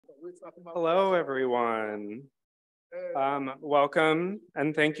Hello, everyone. Welcome,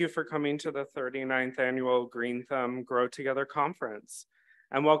 and thank you for coming to the 39th Annual GreenThumb GrowTogether Conference.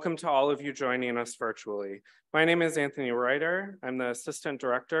 And welcome to all of you joining us virtually. My name is Anthony Reuter. I'm the Assistant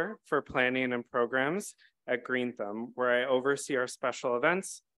Director for Planning and Programs at GreenThumb, where I oversee our special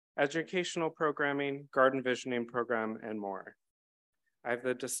events, educational programming, garden visioning program, and more. I have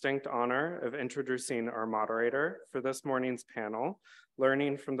the distinct honor of introducing our moderator for this morning's panel,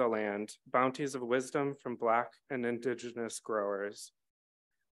 Learning from the Land, Bounties of Wisdom from Black and Indigenous Growers.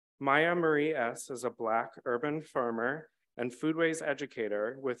 Maya Marie S. is a Black urban farmer and foodways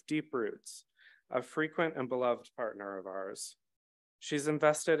educator with deep roots, a frequent and beloved partner of ours. She's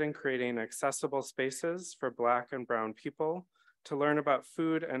invested in creating accessible spaces for Black and Brown people to learn about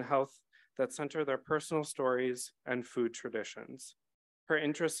food and health that center their personal stories and food traditions. Her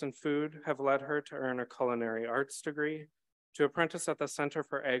interests in food have led her to earn a culinary arts degree, to apprentice at the Center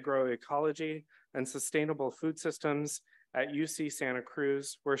for Agroecology and Sustainable Food Systems at UC Santa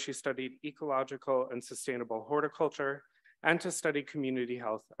Cruz, where she studied ecological and sustainable horticulture, and to study community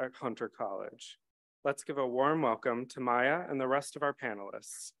health at Hunter College. Let's give a warm welcome to Maya and the rest of our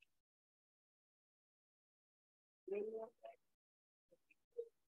panelists.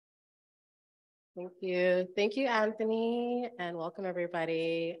 Thank you, Anthony, and welcome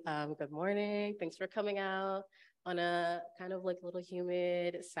everybody. Good morning, thanks for coming out on a kind of like a little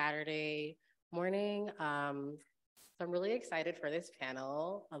humid Saturday morning. So I'm really excited for this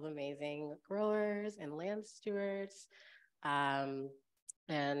panel of amazing growers and land stewards. And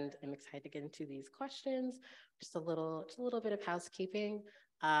I'm excited to get into these questions. Just a little bit of housekeeping.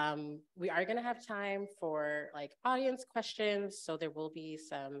 We are gonna have time for like audience questions, so there will be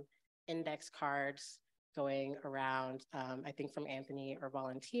some index cards going around, I think from Anthony or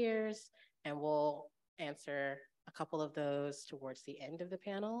volunteers, and we'll answer a couple of those towards the end of the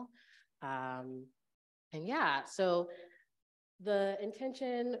panel. And yeah, so the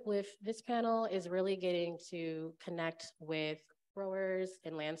intention with this panel is really getting to connect with growers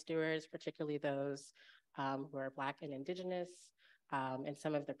and land stewards, particularly those who are Black and Indigenous, and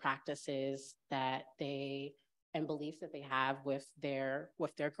some of the practices that they and beliefs that they have with their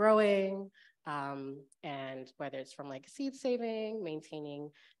growing, and whether it's from like seed saving,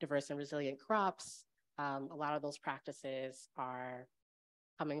 maintaining diverse and resilient crops. A lot of those practices are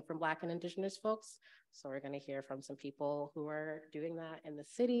coming from Black and Indigenous folks. So we're gonna hear from some people who are doing that in the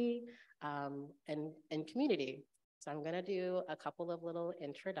city and community. So I'm gonna do a couple of little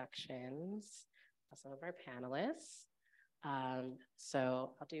introductions of some of our panelists.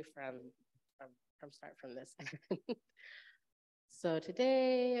 So I'll do start from this. So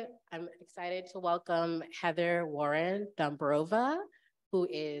today, I'm excited to welcome Heather Warren Dombrova, who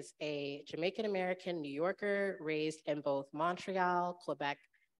is a Jamaican-American New Yorker raised in both Montreal, Quebec,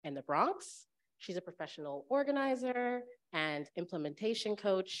 and the Bronx. She's a professional organizer and implementation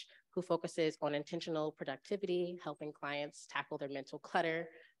coach who focuses on intentional productivity, helping clients tackle their mental clutter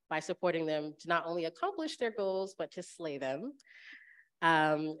by supporting them to not only accomplish their goals, but to slay them.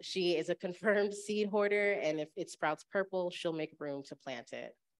 She is a confirmed seed hoarder, and if it sprouts purple, she'll make room to plant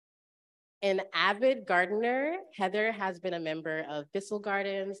it. An avid gardener, Heather has been a member of Bissell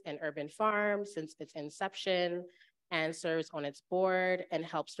Gardens and Urban Farm since its inception and serves on its board and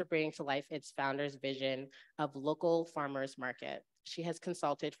helps to bring to life its founder's vision of local farmers market. She has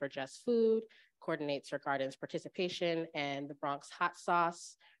consulted for Just Food, coordinates her garden's participation, and the Bronx Hot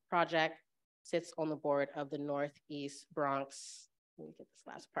Sauce Project, sits on the board of the Northeast Bronx. Let me get this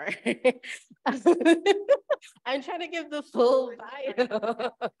last part. I'm trying to give the full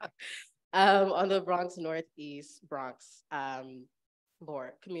bio. On the Bronx Northeast Bronx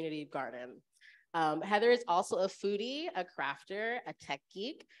board, community garden. Heather is also a foodie, a crafter, a tech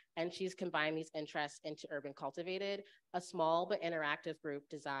geek, and she's combined these interests into Urban Cultivated, a small but interactive group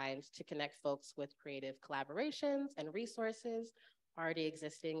designed to connect folks with creative collaborations and resources already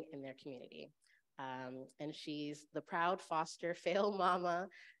existing in their community. And she's the proud foster fail mama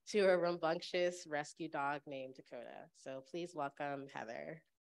to a rambunctious rescue dog named Dakota. So please welcome Heather.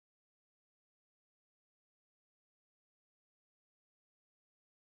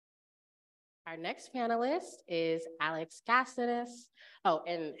 Our next panelist is Alex Cassidy. Oh,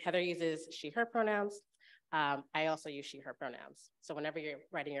 and Heather uses she, her pronouns. I also use she, her pronouns. So whenever you're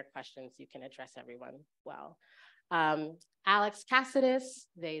writing your questions, you can address everyone well. Alex Cassidy,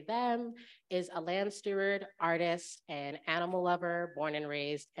 they, them, is a land steward, artist, and animal lover born and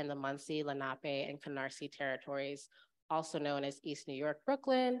raised in the Muncie, Lenape, and Canarsie territories, also known as East New York,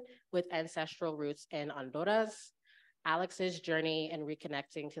 Brooklyn, with ancestral roots in Honduras. Alex's journey in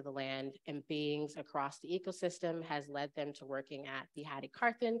reconnecting to the land and beings across the ecosystem has led them to working at the Hattie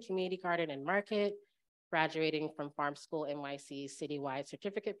Carthen Community Garden and Market, graduating from Farm School NYC's citywide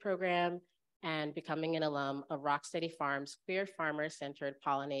certificate program, and becoming an alum of Rocksteady Farms' Queer Farmer-Centered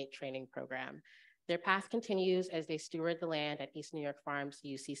Pollinate Training Program. Their path continues as they steward the land at East New York Farms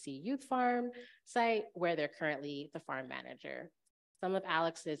UCC Youth Farm site, where they're currently the farm manager. Some of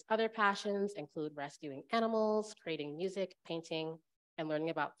Alex's other passions include rescuing animals, creating music, painting, and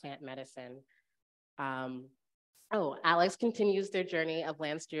learning about plant medicine. Alex continues their journey of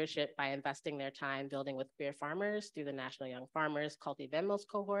land stewardship by investing their time building with queer farmers through the National Young Farmers Cultivemos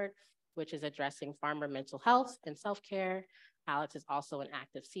cohort, which is addressing farmer mental health and self-care. Alex is also an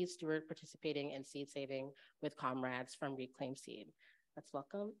active seed steward participating in seed saving with comrades from Reclaim Seed. Let's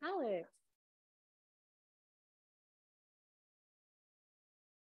welcome Alex.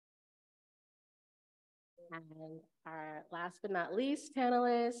 And our last but not least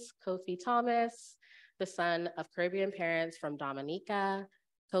panelist, Kofi Thomas, the son of Caribbean parents from Dominica.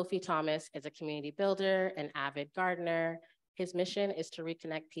 Kofi Thomas is a community builder and avid gardener. His mission is to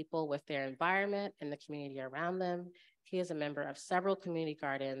reconnect people with their environment and the community around them. He is a member of several community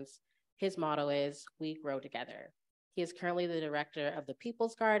gardens. His motto is, "We grow together." He is currently the director of the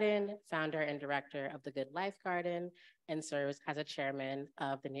People's Garden, founder and director of the Good Life Garden, and serves as a chairman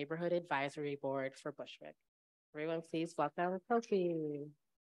of the Neighborhood Advisory Board for Bushwick. Everyone, please welcome Kofi.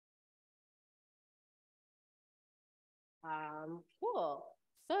 Cool.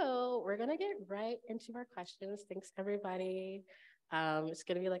 So we're gonna get right into our questions. Thanks, everybody. It's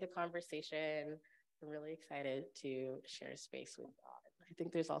gonna be like a conversation. I'm really excited to share space with y'all. I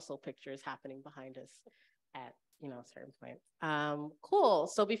think there's also pictures happening behind us at a certain point. Cool.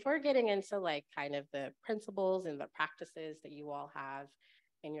 So before getting into like kind of the principles and the practices that you all have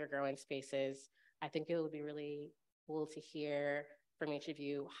in your growing spaces, I think it would be really cool to hear from each of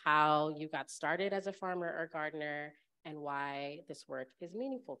you how you got started as a farmer or gardener and why this work is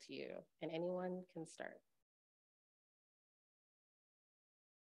meaningful to you. And anyone can start.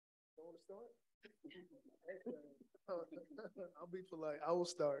 You want to start? I'll be polite. I will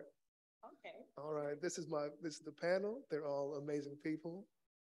start. Okay. All right. This is the panel. They're all amazing people.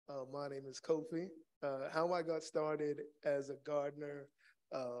 My name is Kofi. How I got started as a gardener,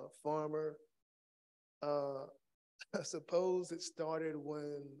 farmer. I suppose it started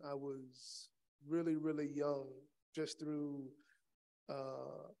when I was really, really young, just through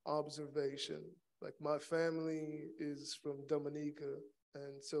observation. Like my family is from Dominica.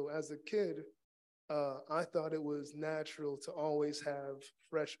 And so as a kid, I thought it was natural to always have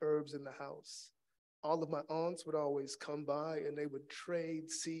fresh herbs in the house. All of my aunts would always come by and they would trade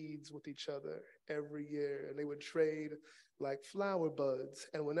seeds with each other every year. And they would trade like flower buds.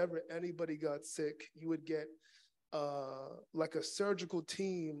 And whenever anybody got sick, you would get like a surgical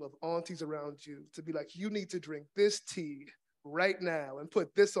team of aunties around you to be like, you need to drink this tea right now and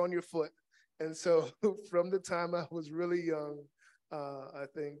put this on your foot. And so from the time I was really young, I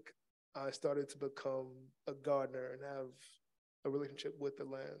think I started to become a gardener and have a relationship with the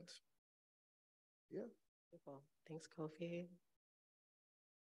land. Yeah. Beautiful. Thanks, Kofi.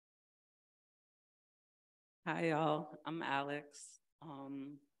 Hi, y'all. I'm Alex.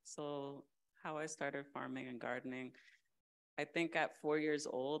 So how I started farming and gardening, I think at 4 years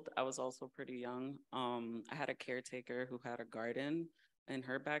old, I was also pretty young. I had a caretaker who had a garden in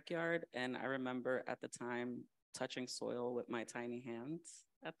her backyard. And I remember at the time touching soil with my tiny hands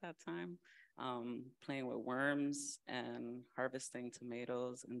at that time, playing with worms and harvesting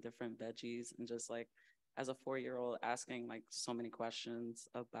tomatoes and different veggies, and just like as a 4-year-old asking like so many questions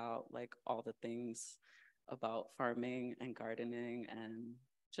about like all the things about farming and gardening, and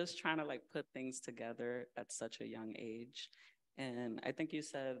just trying to like put things together at such a young age. And I think you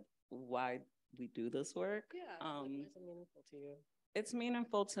said why we do this work. Yeah. Is it meaningful to you? It's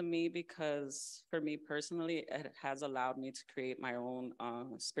meaningful to me because for me personally, it has allowed me to create my own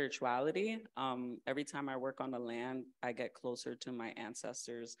spirituality. Every time I work on the land, I get closer to my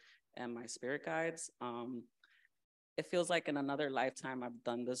ancestors and my spirit guides. It feels like in another lifetime, I've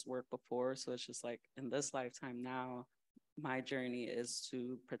done this work before. So it's just like in this lifetime now, my journey is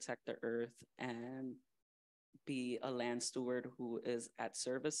to protect the earth and be a land steward who is at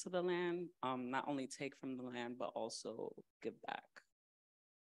service to the land, not only take from the land, but also give back.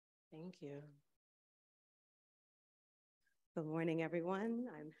 Thank you. Good morning, everyone.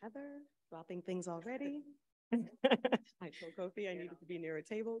 I'm Heather, dropping things already. I told Kofi I needed to be near a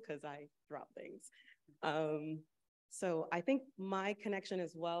table because I drop things. So I think my connection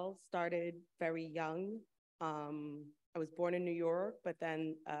as well started very young. I was born in New York, but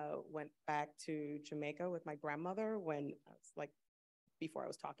then went back to Jamaica with my grandmother when I was like, before I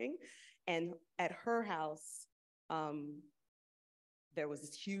was talking. And at her house, there was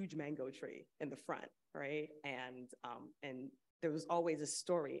this huge mango tree in the front, right? And there was always a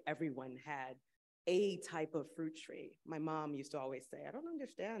story. Everyone had a type of fruit tree. My mom used to always say, I don't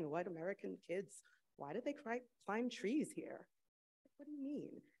understand what American kids, why did they climb trees here? What do you mean?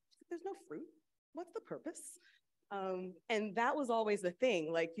 She said, there's no fruit. What's the purpose? And that was always the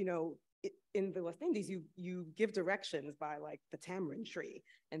thing. Like, you know, in the West Indies, you give directions by like the tamarind tree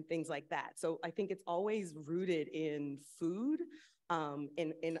and things like that. So I think it's always rooted in food.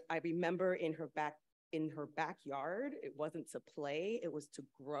 And I remember in her backyard, it wasn't to play, it was to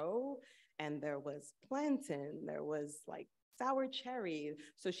grow. And there was plantain, there was like sour cherry.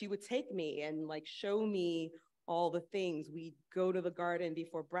 So she would take me and like show me all the things. We'd go to the garden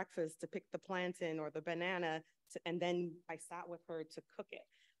before breakfast to pick the plantain or the banana, and then I sat with her to cook it.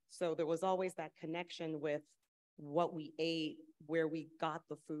 So there was always that connection with what we ate, where we got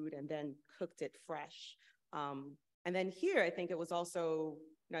the food, and then cooked it fresh. And then here, I think it was also,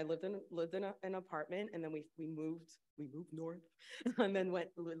 you know, I lived in an apartment, and then we moved north, and then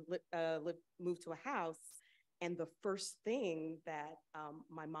moved to a house. And the first thing that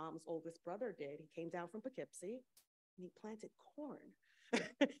my mom's oldest brother did, he came down from Poughkeepsie, and he planted corn.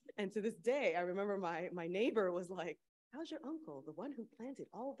 And to this day, I remember my neighbor was like, how's your uncle, the one who planted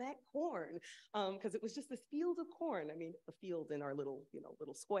all that corn? Because it was just this field of corn. I mean, a field in our little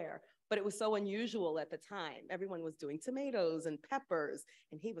square, but it was so unusual at the time. Everyone was doing tomatoes and peppers,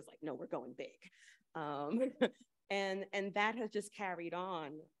 and he was like, no, we're going big. And that has just carried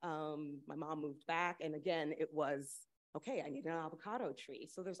on. My mom moved back, and again, it was, okay, I need an avocado tree.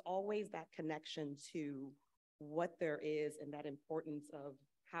 So there's always that connection to what there is and that importance of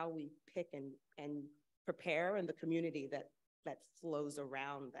how we pick and prepare, and the community that flows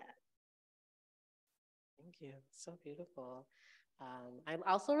around that. Thank you. So beautiful. I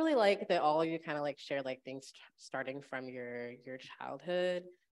also really like that all of you kind of like share like things starting from your childhood,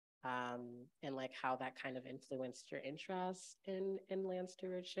 and like how that kind of influenced your interest in land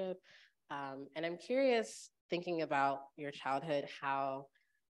stewardship. And I'm curious, thinking about your childhood, how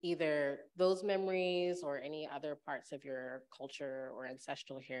either those memories or any other parts of your culture or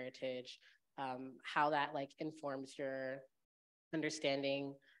ancestral heritage, how that like informs your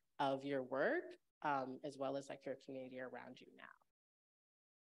understanding of your work, as well as like your community around you now.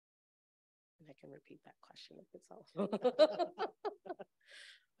 And I can repeat that question if it's helpful.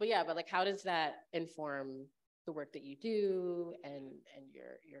 But yeah, but like, how does that inform the work that you do and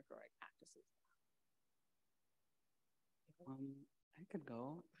your growing practices? I could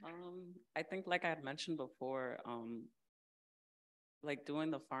go. I think like I had mentioned before, like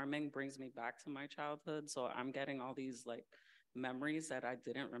doing the farming brings me back to my childhood. So I'm getting all these like memories that I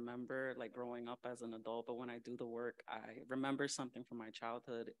didn't remember like growing up as an adult. But when I do the work, I remember something from my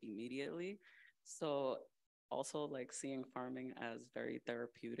childhood immediately. So also like seeing farming as very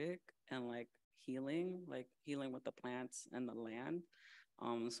therapeutic and like healing with the plants and the land.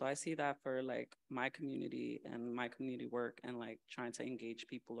 So I see that for like my community and my community work, and like trying to engage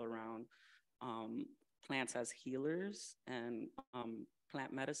people around plants as healers and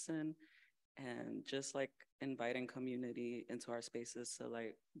plant medicine, and just like inviting community into our spaces to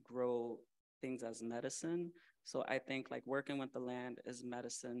like grow things as medicine. So I think like working with the land is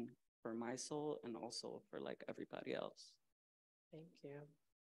medicine for my soul and also for like everybody else. Thank you.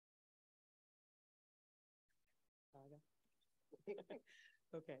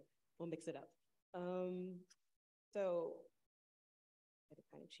 Okay, we'll mix it up. So I had to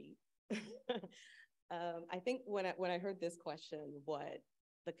kind of cheat. I think when I heard this question, what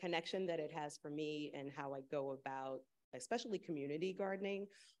the connection that it has for me and how I go about, especially community gardening,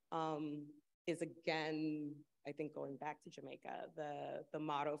 is again, I think going back to Jamaica, the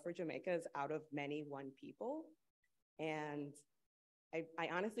motto for Jamaica is out of many, one people. And I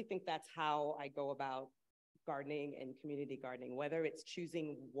honestly think that's how I go about gardening and community gardening, whether it's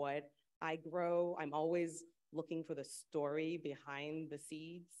choosing what I grow. I'm always looking for the story behind the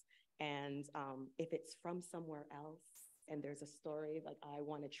seeds. And if it's from somewhere else and there's a story, like I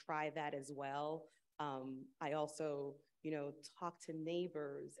want to try that as well. I also, talk to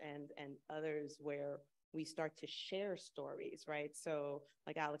neighbors and others where we start to share stories, right? So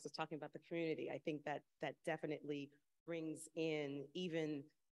like Alex was talking about the community, I think that definitely brings in, even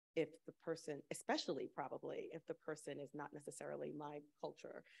if the person, especially probably if the person is not necessarily my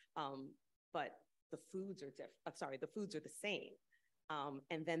culture, but the foods are the foods are the same.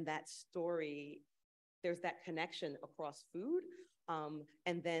 And then that story, there's that connection across food,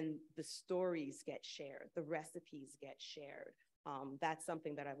 And then the stories get shared, the recipes get shared. That's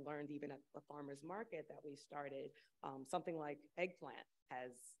something that I've learned even at the farmer's market that we started. Something like eggplant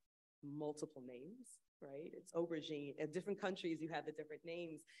has multiple names, right? It's aubergine. In different countries, you have the different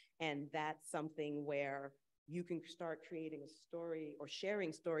names. And that's something where you can start creating a story or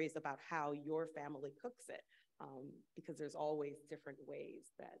sharing stories about how your family cooks it. Because there's always different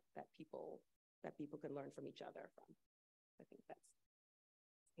ways that people can learn from each other from. I think that's.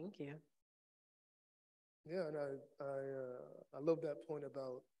 Thank you. Yeah, and I love that point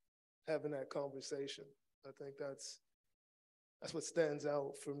about having that conversation. I think that's what stands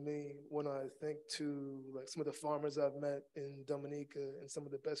out for me when I think to like some of the farmers I've met in Dominica and some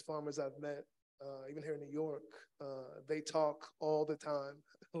of the best farmers I've met, even here in New York. They talk all the time.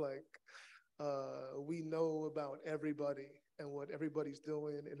 Like we know about everybody and what everybody's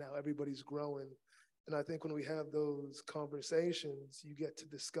doing and how everybody's growing. And I think when we have those conversations, you get to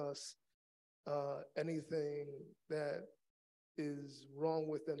discuss anything that is wrong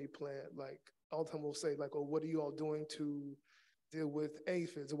with any plant. Like all the time we'll say like, oh, what are you all doing to deal with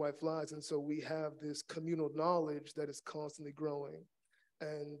aphids or white flies? And so we have this communal knowledge that is constantly growing.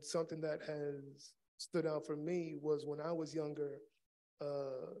 And something that has stood out for me was when I was younger,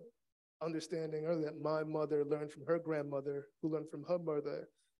 understanding earlier that my mother learned from her grandmother, who learned from her mother.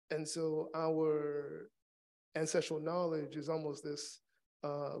 And so our ancestral knowledge is almost this,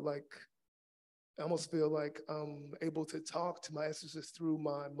 like, I almost feel like I'm able to talk to my ancestors through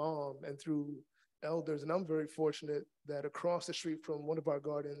my mom and through elders. And I'm very fortunate that across the street from one of our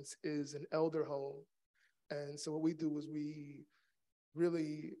gardens is an elder home. And so what we do is we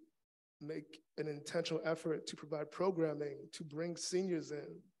really make an intentional effort to provide programming to bring seniors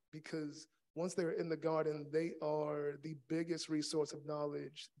in, because once they're in the garden, they are the biggest resource of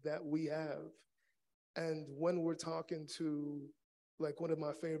knowledge that we have. And when we're talking to, like one of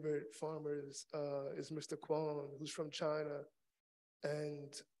my favorite farmers is Mr. Kwon, who's from China.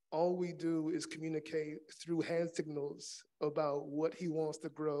 And all we do is communicate through hand signals about what he wants to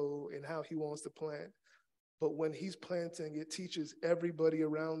grow and how he wants to plant. But when he's planting, it teaches everybody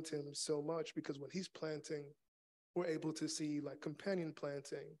around him so much, because when he's planting, we're able to see like companion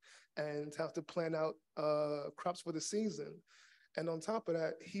planting and how to plan out crops for the season. And on top of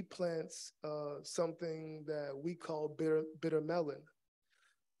that, he plants something that we call bitter melon.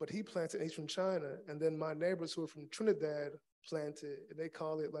 But he plants it, he's from China. And then my neighbors who are from Trinidad plant it, and they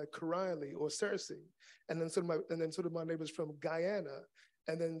call it like Karaili or Cersei. And then so do my neighbors from Guyana.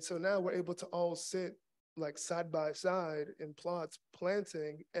 And then so now we're able to all sit like side by side in plots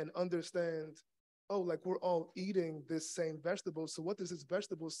planting and understand, oh, like we're all eating this same vegetable. So what does this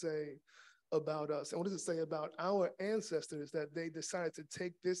vegetable say about us? And what does it say about our ancestors that they decided to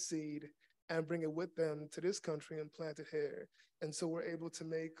take this seed and bring it with them to this country and plant it here? And so we're able to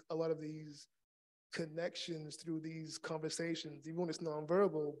make a lot of these connections through these conversations, even when it's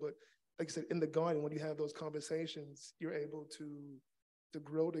nonverbal. But like I said, in the garden, when you have those conversations, you're able to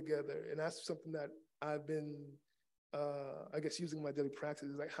grow together. And that's something that I've been, I guess, using my daily practice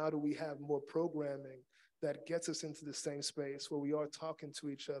is like, how do we have more programming that gets us into the same space where we are talking to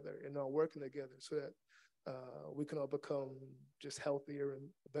each other and are working together, so that we can all become just healthier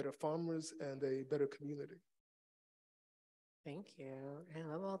and better farmers and a better community. Thank you. I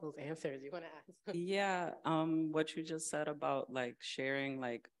love all those answers. You want to ask? Yeah, what you just said about like sharing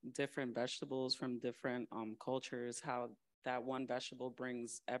like different vegetables from different cultures, how that one vegetable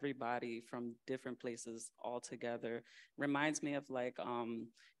brings everybody from different places all together, reminds me of like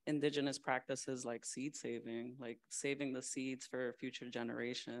indigenous practices like seed saving, like saving the seeds for future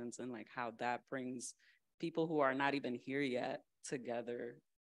generations, and like how that brings people who are not even here yet together.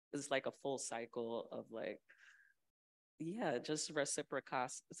 It's like a full cycle of like, yeah, just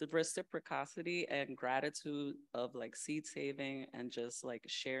reciprocity and gratitude of like seed saving and just like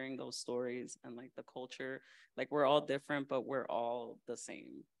sharing those stories and like the culture. Like we're all different, but we're all the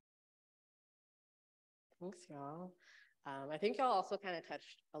same. Thanks, y'all. I think y'all also kind of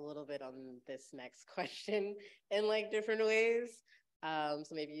touched a little bit on this next question in like different ways. So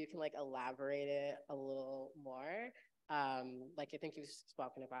maybe you can like elaborate it a little more. Like I think you've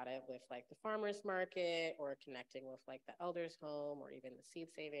spoken about it with like the farmer's market or connecting with like the elder's home or even the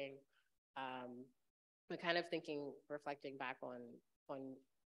seed saving. But kind of reflecting back on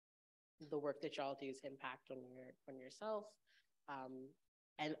the work that y'all do's impact on yourself,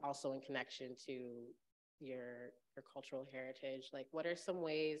 and also in connection to your cultural heritage. Like, what are some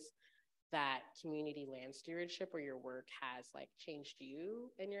ways that community land stewardship or your work has like changed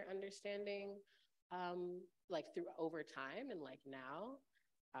you in your understanding, like through over time and like now,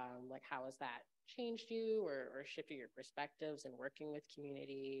 like how has that changed you or shifted your perspectives in working with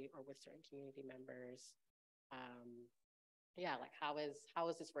community or with certain community members? Yeah, like how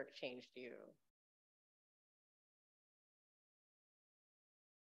has this work changed you?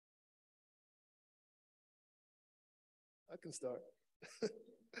 I can start.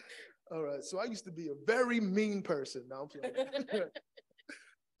 All right. So I used to be a very mean person. Now I'm playing.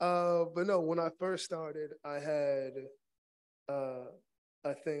 But no, when I first started, I had,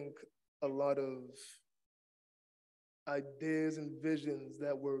 I think, a lot of ideas and visions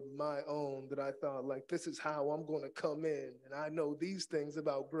that were my own, that I thought, like, this is how I'm going to come in. And I know these things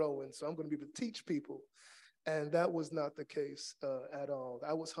about growing, so I'm going to be able to teach people. And that was not the case at all.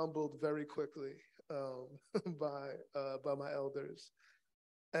 I was humbled very quickly by my elders.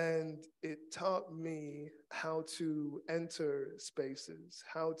 And it taught me how to enter spaces,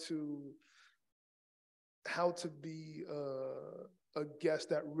 how to be a guest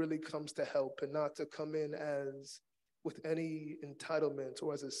that really comes to help and not to come in as with any entitlement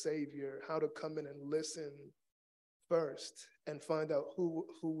or as a savior, how to come in and listen first and find out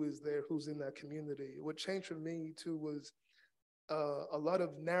who is there, who's in that community. What changed for me too was a lot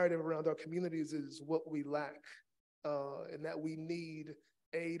of narrative around our communities is what we lack, and that we need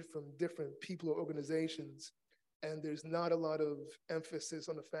aid from different people or organizations. And there's not a lot of emphasis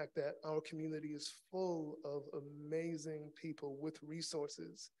on the fact that our community is full of amazing people with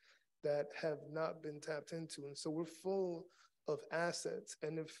resources that have not been tapped into. And so we're full of assets.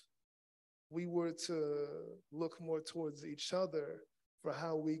 And if we were to look more towards each other for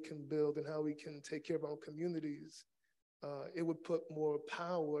how we can build and how we can take care of our communities, it would put more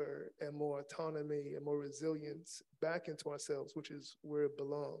power and more autonomy and more resilience back into ourselves, which is where it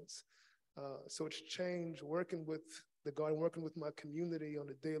belongs. So it's changed working with the garden, working with my community on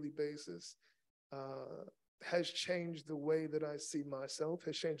a daily basis, has changed the way that I see myself,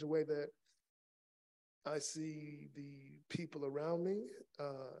 has changed the way that I see the people around me.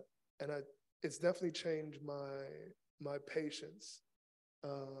 And it's definitely changed my patience.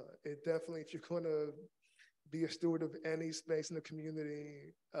 It definitely, if you're going to be a steward of any space in the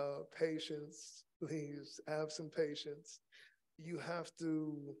community, patience, please have some patience. You have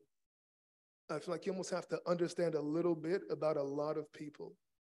to, I feel like you almost have to understand a little bit about a lot of people,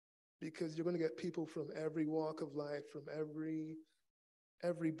 because you're going to get people from every walk of life, from every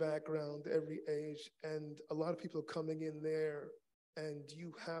background, every age, and a lot of people coming in there, and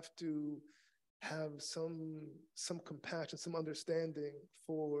you have to have some compassion, some understanding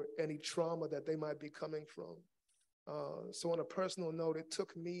for any trauma that they might be coming from. So on a personal note, it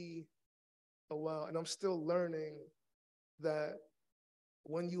took me a while, and I'm still learning that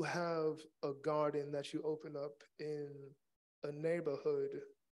when you have a garden that you open up in a neighborhood,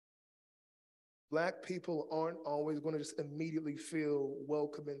 Black people aren't always going to just immediately feel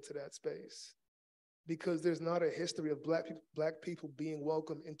welcome into that space, because there's not a history of Black people being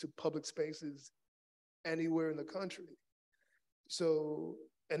welcome into public spaces anywhere in the country. So,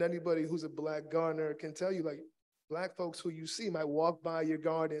 and anybody who's a Black gardener can tell you, like, Black folks who you see might walk by your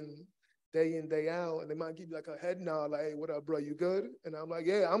garden day in, day out, and they might give you like a head nod, like, hey, what up, bro, you good? And I'm like,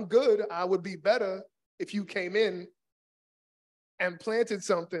 yeah, I'm good. I would be better if you came in and planted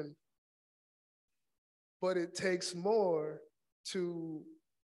something. But it takes more to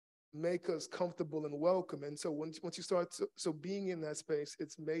make us comfortable and welcome. And so once you start, so being in that space,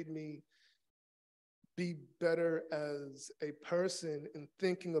 it's made me be better as a person in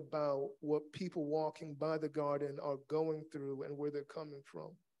thinking about what people walking by the garden are going through and where they're coming from.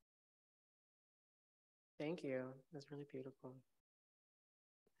 Thank you. That's really beautiful.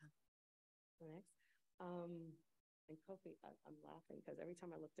 Next. And Kofi, I'm laughing because every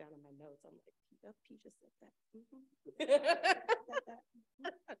time I look down at my notes, I'm like, yep, he just said that.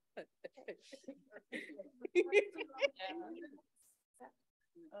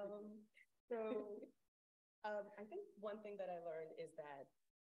 I think one thing that I learned is that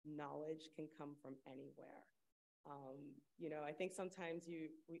knowledge can come from anywhere. You know, I think sometimes we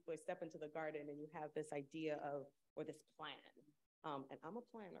step into the garden and you have this idea of, or this plan, and I'm a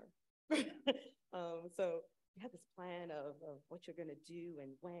planner. So you have this plan of what you're gonna do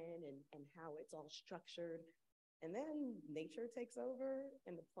and when and how it's all structured. And then nature takes over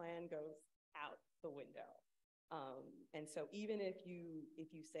and the plan goes out the window. And so even if you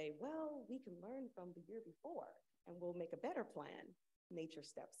say, well, we can learn from the year before and we'll make a better plan, nature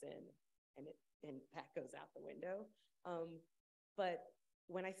steps in and that goes out the window. But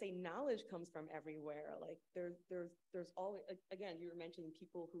when I say knowledge comes from everywhere, like there's always, again, you were mentioning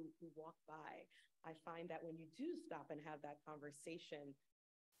people who walk by. I find that when you do stop and have that conversation,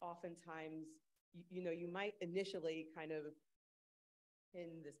 oftentimes, you know, you might initially kind of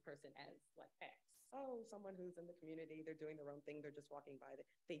pin this person as like X. Oh, someone who's in the community, they're doing their own thing, they're just walking by,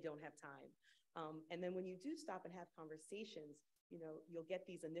 they don't have time. And then when you do stop and have conversations, you'll get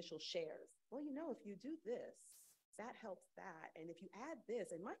these initial shares. Well, if you do this, that helps that. And if you add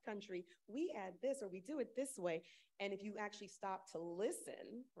this, in my country, we add this or we do it this way. And if you actually stop to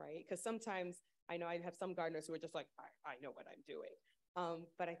listen, right? Because sometimes I know I have some gardeners who are just like, I know what I'm doing.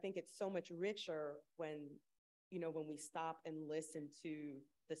 But I think it's so much richer when we stop and listen to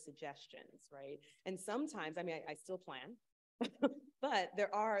the suggestions, right? And sometimes, I still plan, but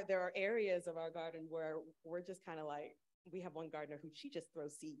there are areas of our garden where we're just kind of like, we have one gardener who she just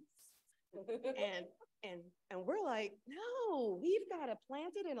throws seeds. and we're like, no, we've got to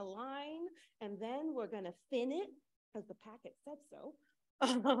plant it in a line, and then we're going to thin it because the packet said so.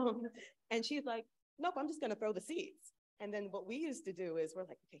 And she's like, nope, I'm just going to throw the seeds. And then what we used to do is we're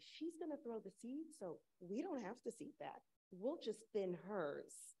like, okay, she's going to throw the seeds, so we don't have to seed that. We'll just thin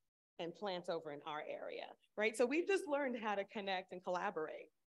hers and plant over in our area, right? So we've just learned how to connect and collaborate.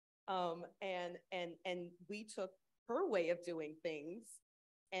 And we took her way of doing things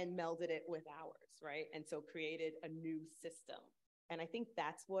and melded it with ours, right? And so created a new system. And I think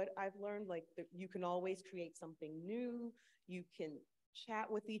that's what I've learned, like you can always create something new. You can chat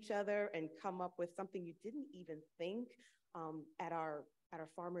with each other and come up with something you didn't even think. At our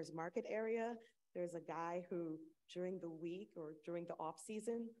farmers market area, there's a guy who during the week or during the off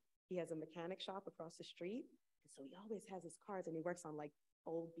season, he has a mechanic shop across the street. So he always has his cars and he works on like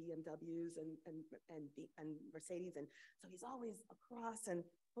old BMWs and Mercedes. And so he's always across and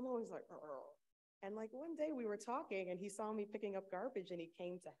I'm always like, oh. And like one day we were talking and he saw me picking up garbage and he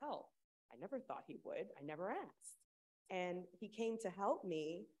came to help. I never thought he would. I never asked. And he came to help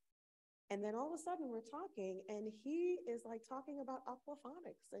me. And then all of a sudden we're talking and he is like talking about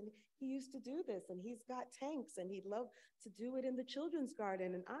aquaponics and he used to do this and he's got tanks and he'd love to do it in the children's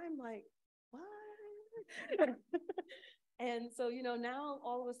garden. And I'm like, what? And so, now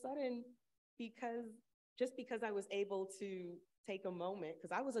all of a sudden, because I was able to take a moment,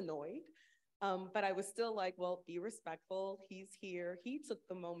 because I was annoyed, but I was still like, well, be respectful. He's here. He took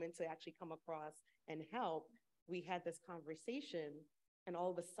the moment to actually come across and help. We had this conversation and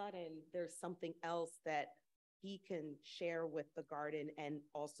all of a sudden there's something else that he can share with the garden and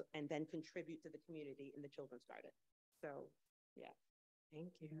then contribute to the community in the children's garden. So, yeah.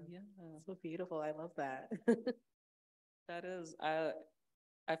 Thank you. Yeah. So beautiful. I love that. That is, I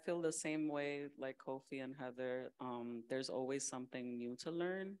feel the same way like Kofi and Heather. There's always something new to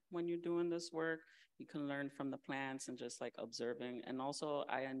learn when you're doing this work. You can learn from the plants and just like observing. And also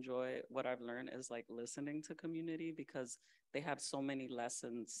I enjoy what I've learned is like listening to community because they have so many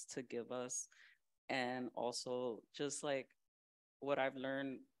lessons to give us. And also just like what I've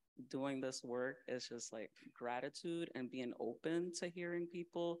learned doing this work is just like gratitude and being open to hearing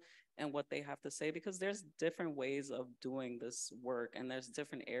people and what they have to say, because there's different ways of doing this work and there's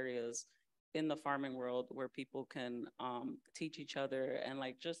different areas in the farming world where people can teach each other and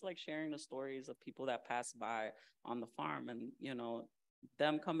like just like sharing the stories of people that pass by on the farm. And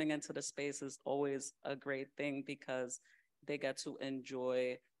them coming into the space is always a great thing because they get to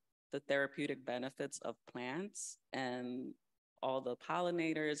enjoy the therapeutic benefits of plants and all the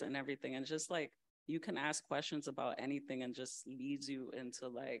pollinators and everything. And just like, you can ask questions about anything and just leads you into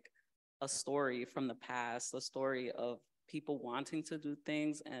like a story from the past, a story of people wanting to do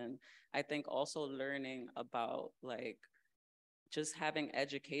things. And I think also learning about like just having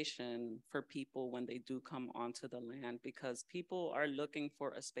education for people when they do come onto the land, because people are looking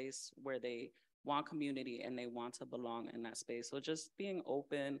for a space where they want community and they want to belong in that space. So just being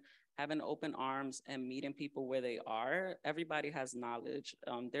open, having open arms and meeting people where they are. Everybody has knowledge.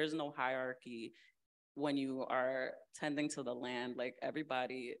 There's no hierarchy when you are tending to the land. Like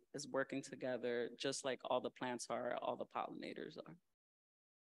everybody is working together, just like all the plants are, all the pollinators are.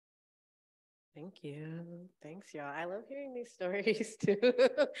 Thank you. Thanks, y'all. I love hearing these stories too.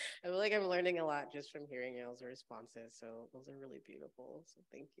 I feel like I'm learning a lot just from hearing y'all's responses. So those are really beautiful. So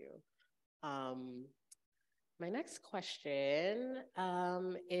thank you. My next question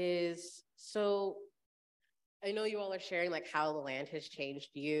is, so I know you all are sharing like how the land has changed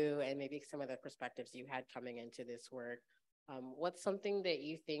you and maybe some of the perspectives you had coming into this work. What's something that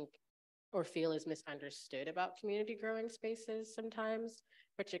you think or feel is misunderstood about community growing spaces sometimes,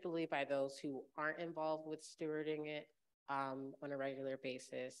 particularly by those who aren't involved with stewarding it on a regular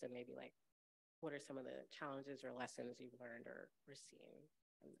basis? And maybe like, what are some of the challenges or lessons you've learned or seen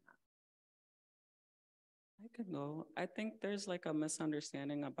from that? I could go. I think there's like a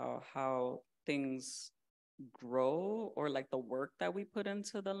misunderstanding about how things grow or like the work that we put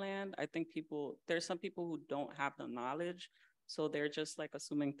into the land. I think there's some people who don't have the knowledge. So they're just like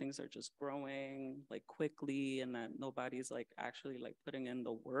assuming things are just growing like quickly and that nobody's like actually like putting in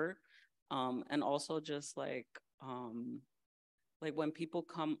the work. And also just like when people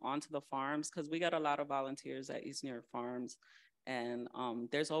come onto the farms, because we got a lot of volunteers at East New York Farms, and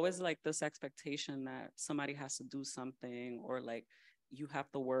there's always like this expectation that somebody has to do something or like you have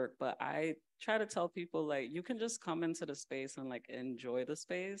to work. But I try to tell people like you can just come into the space and like enjoy the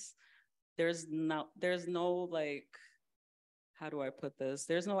space. There's no like, how do I put this?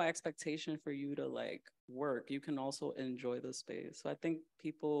 There's no expectation for you to like work. You can also enjoy the space. So I think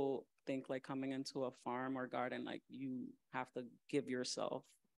people think like coming into a farm or garden, like you have to give yourself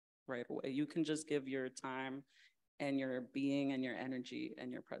right away. You can just give your time and your being and your energy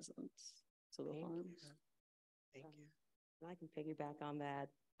and your presence to the farms. Thank you. And I can piggyback on that.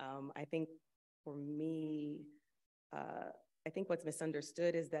 I think for me, I think what's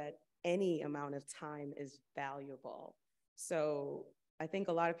misunderstood is that any amount of time is valuable. So I think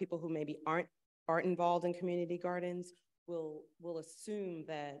a lot of people who maybe aren't involved in community gardens will assume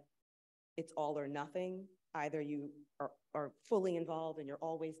that it's all or nothing. Either you are fully involved and you're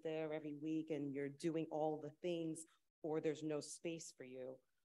always there every week and you're doing all the things, or there's no space for you.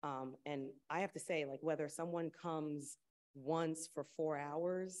 And I have to say, like, whether someone comes once for 4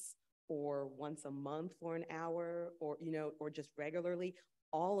 hours or once a month for an hour, or, you know, or just regularly,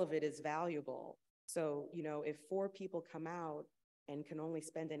 all of it is valuable. So, you know, if 4 people come out and can only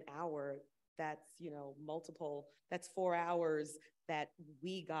spend an hour, that's, you know, that's 4 hours that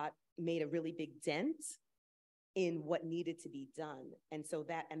we made a really big dent in what needed to be done. And so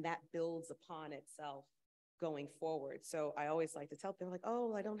that builds upon itself going forward. So I always like to tell people like,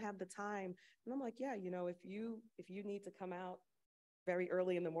 oh, I don't have the time. And I'm like, yeah, you know, if you need to come out very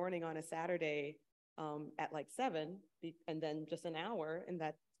early in the morning on a Saturday at like 7 and then just an hour, and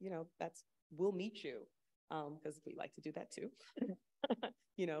that, you know, we'll meet you, because we like to do that too.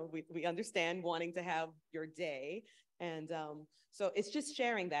 You know, we understand wanting to have your day. And so it's just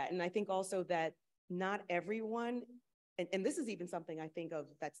sharing that. And I think also that not everyone, and this is even something I think of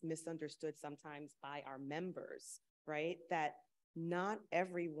that's misunderstood sometimes by our members, right? That not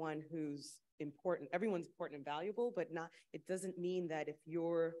everyone everyone's important and valuable, but it doesn't mean that if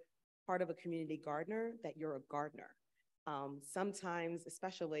you're part of a community gardener, that you're a gardener. Sometimes,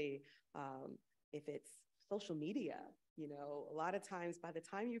 especially if it's social media, you know, a lot of times by the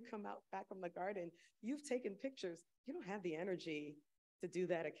time you come out back from the garden, you've taken pictures. You don't have the energy to do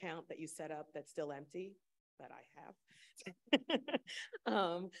that account that you set up that's still empty, that I have.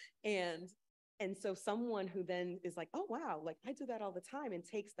 And so someone who then is like, oh, wow, like I do that all the time, and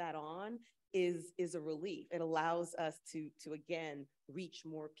takes that on is a relief. It allows us to again, reach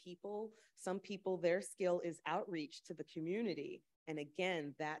more people. Some people, their skill is outreach to the community. And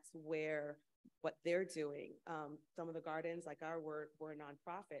again, that's where what they're doing. Some of the gardens, like we're a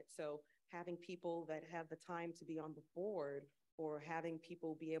nonprofit. So having people that have the time to be on the board, or having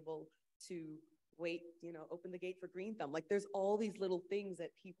people be able to wait, you know, open the gate for GreenThumb. Like there's all these little things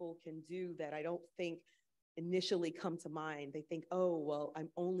that people can do that I don't think initially come to mind. They think, oh, well, I'm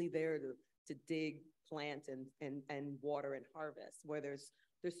only there to dig, plant, and water and harvest, where there's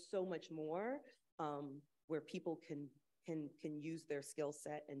so much more, where people can use their skill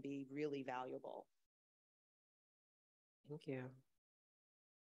set and be really valuable. Thank you.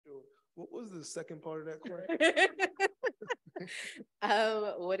 Sure. What was the second part of that question?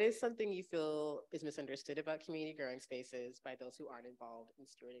 What is something you feel is misunderstood about community growing spaces by those who aren't involved in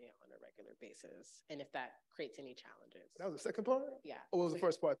stewarding it on a regular basis? And if that creates any challenges? That was the second part? Yeah. Or what was the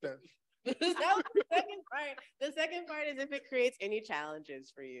first part then? That was the second part. The second part is if it creates any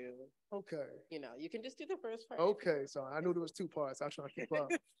challenges for you. Okay. You know, you can just do the first part. Okay, so I knew there was 2 parts. I was trying to keep up.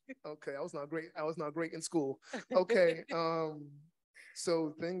 Okay, I was not great in school. Okay,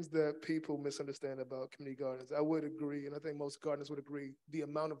 so things that people misunderstand about community gardens, I would agree, and I think most gardeners would agree, the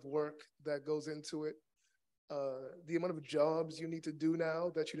amount of work that goes into it, the amount of jobs you need to do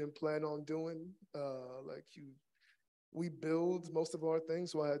now that you didn't plan on doing. We build most of our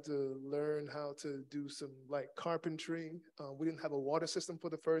things, so I had to learn how to do some like carpentry. We didn't have a water system for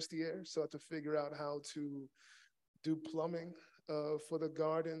the first year, so I had to figure out how to do plumbing for the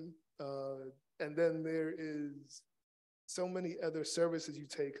garden. And then there is so many other services you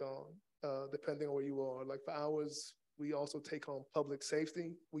take on, depending on where you are. Like for ours, we also take on public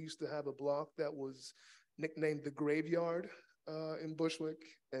safety. We used to have a block that was nicknamed the Graveyard in Bushwick.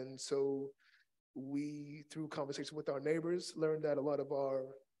 And so we, through conversation with our neighbors, learned that a lot of our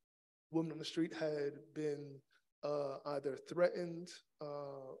women on the street had been either threatened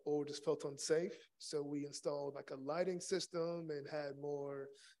or just felt unsafe. So we installed like a lighting system and had more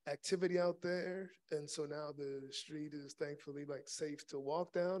activity out there. And so now the street is thankfully like safe to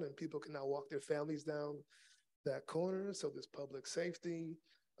walk down, and people can now walk their families down that corner. So there's public safety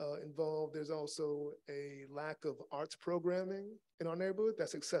involved. There's also a lack of arts programming in our neighborhood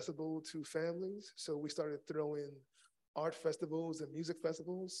that's accessible to families. So we started throwing art festivals and music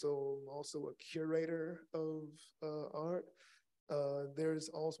festivals. So I'm also a curator of art.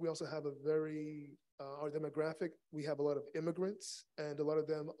 We also have a very, our demographic, we have a lot of immigrants, and a lot of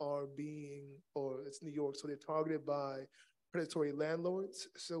them are it's New York, so they're targeted by predatory landlords.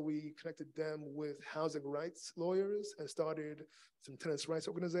 So we connected them with housing rights lawyers and started some tenants' rights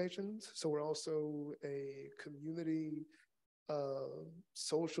organizations. So we're also a community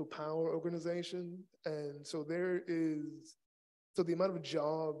social power organization. And so the amount of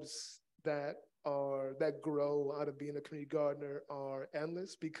jobs that grow out of being a community gardener are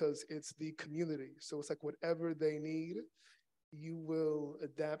endless, because it's the community. So it's like whatever they need, you will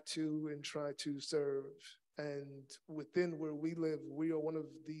adapt to and try to serve. And within where we live, we are one of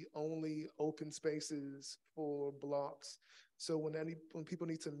the only open spaces for blocks. So when people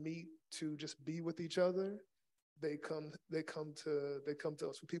need to meet to just be with each other, they come to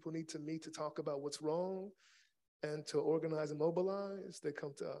us. When people need to meet to talk about what's wrong and to organize and mobilize, they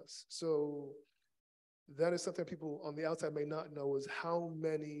come to us. So that is something people on the outside may not know, is how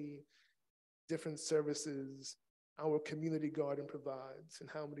many different services our community garden provides and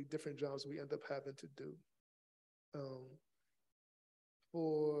how many different jobs we end up having to do.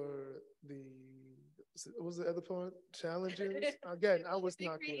 For what was the other part? Challenges? Again, I was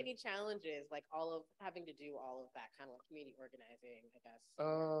not create clear. any challenges, like having to do all of that kind of like community organizing, I guess.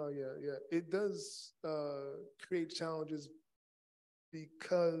 Oh, yeah. It does create challenges,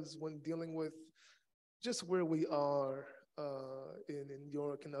 because when dealing with just where we are in New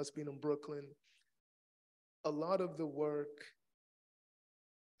York and us being in Brooklyn, a lot of the work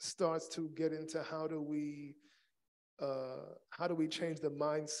starts to get into how do we change the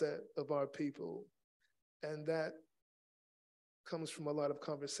mindset of our people. And that comes from a lot of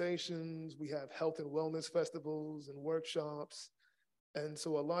conversations. We have health and wellness festivals and workshops. And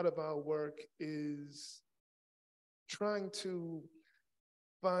so a lot of our work is trying to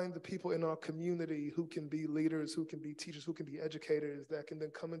find the people in our community who can be leaders, who can be teachers, who can be educators, that can then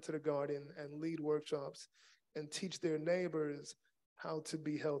come into the garden and lead workshops and teach their neighbors how to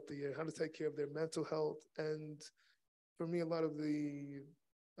be healthier, how to take care of their mental health. And for me, a lot of the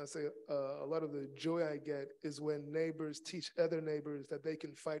joy I get is when neighbors teach other neighbors that they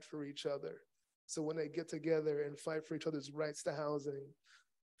can fight for each other. So when they get together and fight for each other's rights to housing,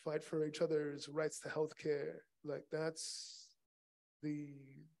 fight for each other's rights to healthcare, like that's the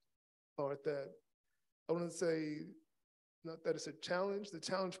part that I wouldn't say, not that it's a challenge. The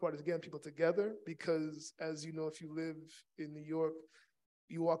challenge part is getting people together, because as you know, if you live in New York,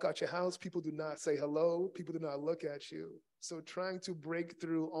 you walk out your house, people do not say hello, people do not look at you. So trying to break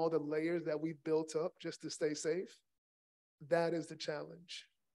through all the layers that we built up just to stay safe, that is the challenge.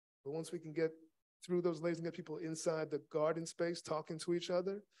 But once we can get through those layers and get people inside the garden space talking to each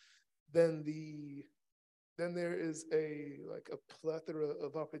other, then there is a plethora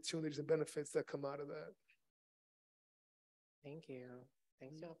of opportunities and benefits that come out of that. Thank you.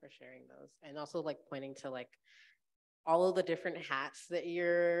 Thanks y'all for sharing those. And also like pointing to like all of the different hats that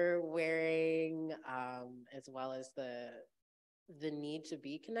you're wearing, as well as the need to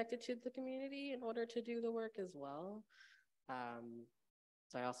be connected to the community in order to do the work as well.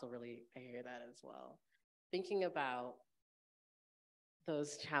 So I also I hear that as well. Thinking about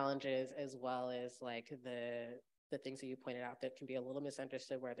those challenges, as well as like the things that you pointed out that can be a little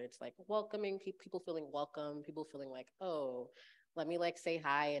misunderstood, whether it's like welcoming people feeling welcome, people feeling like, oh, let me like say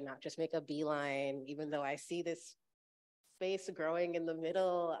hi and not just make a beeline, even though I see this space growing in the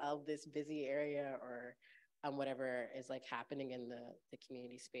middle of this busy area, or whatever is like happening in the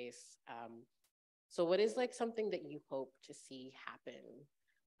community space. So what is like something that you hope to see happen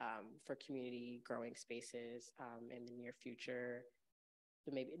for community growing spaces in the near future?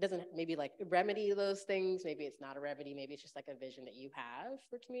 So maybe it doesn't like remedy those things. Maybe it's not a remedy. Maybe it's just like a vision that you have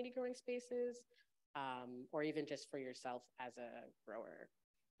for community growing spaces, or even just for yourself as a grower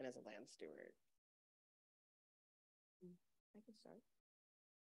and as a land steward. I can start.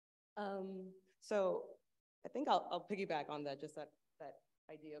 So I think I'll piggyback on that, just that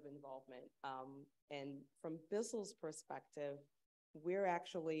idea of involvement. And from Bissell's perspective, we're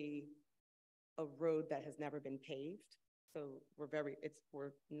actually a road that has never been paved. So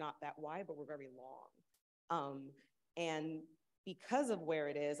we're not that wide, but we're very long. And because of where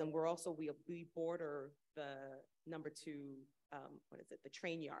it is, and we border the number 2, the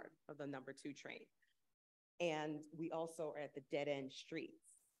train yard of the number 2 train. And we also are at the dead end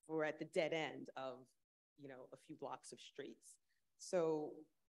streets. We're at the dead end of, a few blocks of streets. So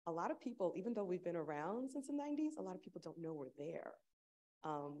a lot of people, even though we've been around since the 90s, a lot of people don't know we're there.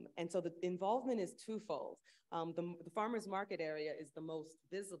 And so the involvement is twofold. The farmers market area is the most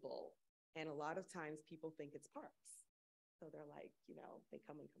visible, and a lot of times people think it's parks. So they're like, they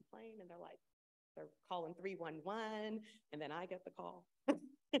come and complain, and they're calling 311, and then I get the call.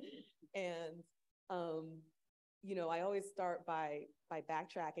 And, I always start by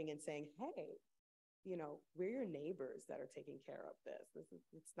backtracking and saying, hey, we're your neighbors that are taking care of this.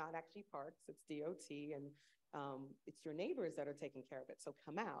 It's not actually parks, it's DOT, and it's your neighbors that are taking care of it. So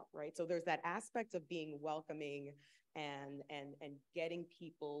come out, right? So there's that aspect of being welcoming and getting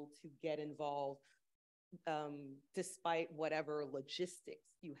people to get involved, despite whatever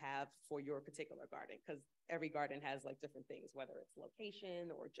logistics you have for your particular garden, because every garden has like different things, whether it's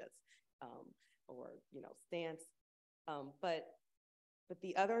location or just stance. But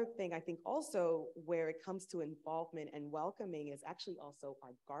the other thing I think also where it comes to involvement and welcoming is actually also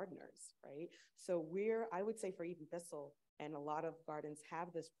our gardeners, right? So I would say for Eden Thistle, and a lot of gardens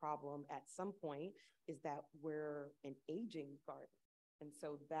have this problem at some point, is that we're an aging garden. And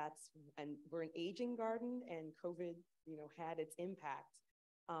so we're an aging garden, and COVID, had its impact.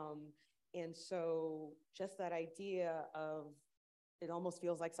 And so just that idea of, it almost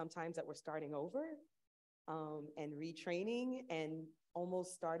feels like sometimes that we're starting over, and retraining, and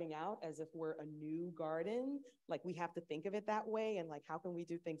almost starting out as if we're a new garden. Like, we have to think of it that way, and like, how can we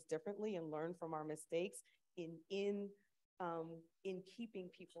do things differently and learn from our mistakes in keeping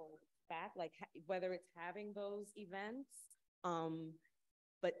people back, like whether it's having those events,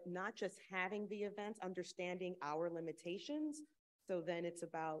 but not just having the events, understanding our limitations. So then it's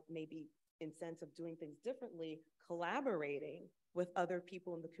about, maybe in sense of doing things differently, collaborating with other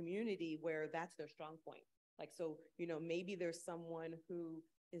people in the community where that's their strong point. Like, so, maybe there's someone who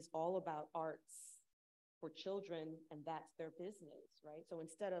is all about arts for children, and that's their business, right? So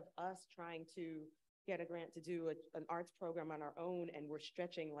instead of us trying to get a grant to do an arts program on our own, and we're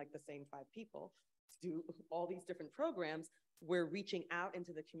stretching like the same 5 people to do all these different programs, we're reaching out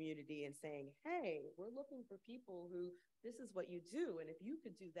into the community and saying, hey, we're looking for people who, this is what you do. And if you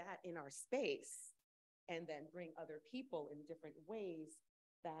could do that in our space, and then bring other people in different ways,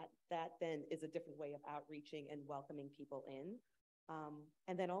 that then is a different way of outreaching and welcoming people in.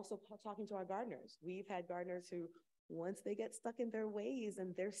 And then also talking to our gardeners. We've had gardeners who, once they get stuck in their ways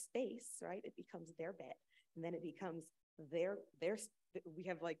and their space, right, it becomes their bed. And then it becomes we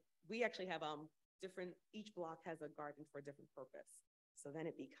actually have different, each block has a garden for a different purpose. So then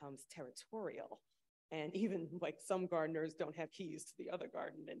it becomes territorial. And even like some gardeners don't have keys to the other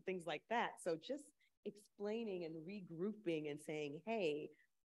garden and things like that. So just explaining and regrouping and saying, hey,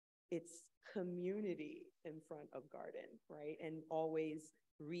 it's community in front of garden, right? And always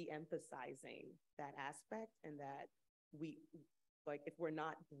re-emphasizing that aspect, and that if we're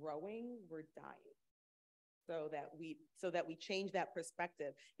not growing, we're dying. So that we change that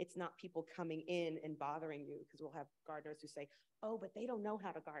perspective. It's not people coming in and bothering you, because we'll have gardeners who say, oh, but they don't know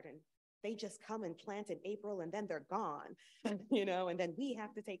how to garden. They just come and plant in April and then they're gone, and then we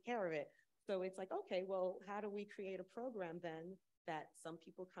have to take care of it. So it's like, okay, well, how do we create a program then that some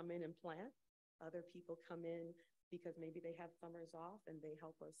people come in and plant, other people come in because maybe they have summers off and they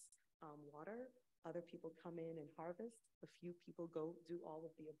help us water, other people come in and harvest, a few people go do all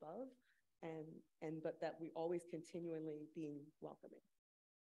of the above, but that we always continually being welcoming.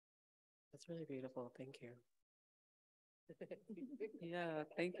 That's really beautiful. Thank you. Yeah,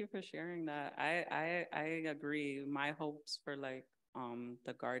 thank you for sharing that. I agree. My hopes for the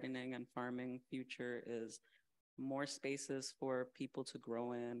gardening and farming future is more spaces for people to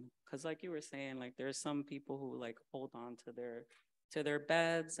grow in. Because like you were saying, like there's some people who like hold on to their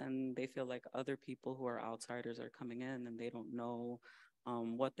beds, and they feel like other people who are outsiders are coming in and they don't know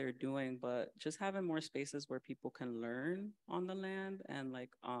what they're doing. But just having more spaces where people can learn on the land, and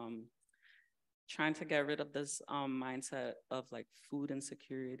trying to get rid of this mindset of like food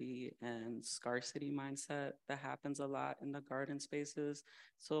insecurity and scarcity mindset that happens a lot in the garden spaces.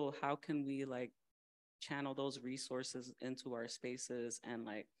 So how can we channel those resources into our spaces, and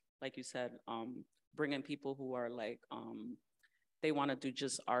like you said, bring in people who are they want to do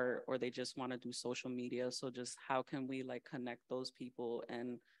just art, or they just want to do social media. So just how can we connect those people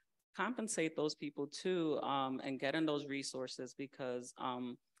and compensate those people too, and get in those resources, because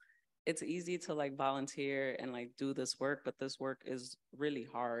it's easy to volunteer and do this work, but this work is really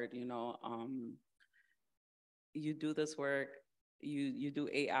hard. You do this work you do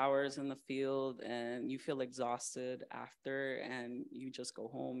 8 hours in the field and you feel exhausted after, and you just go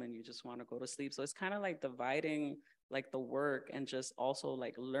home and you just want to go to sleep. So it's kind of like dividing like the work and just also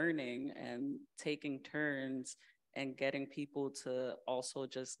like learning and taking turns and getting people to also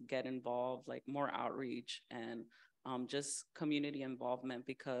just get involved, like more outreach and just community involvement,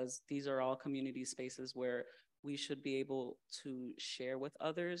 because these are all community spaces where we should be able to share with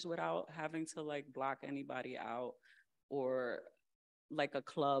others without having to like block anybody out, or like a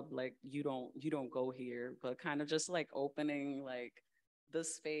club, like you don't go here, but kind of just like opening like the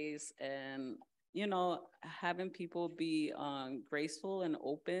space and having people be graceful and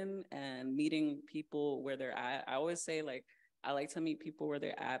open and meeting people where they're at. I always say like I like to meet people where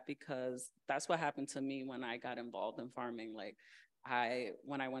they're at, because that's what happened to me when I got involved in farming. Like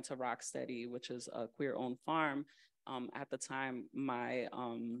when I went to Rocksteady, which is a queer-owned farm, at the time my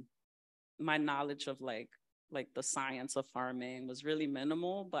knowledge of like the science of farming was really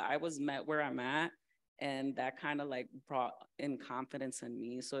minimal, but I was met where I'm at. And that kind of like brought in confidence in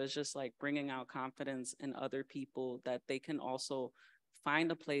me. So it's just like bringing out confidence in other people that they can also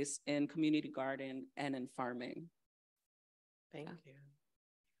find a place in community garden and in farming. Thank you.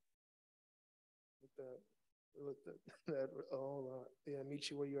 With that all, yeah,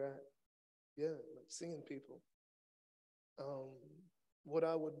 meet you where you're at. Yeah, like seeing people. What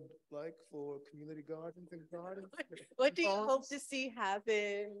I would like for community gardens and gardens. What do you hope to see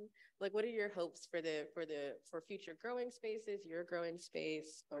happen? Like, what are your hopes for future growing spaces, your growing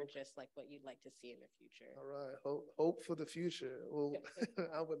space, or just like what you'd like to see in the future? All right, hope for the future. Well,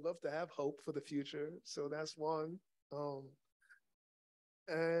 I would love to have hope for the future. So that's one.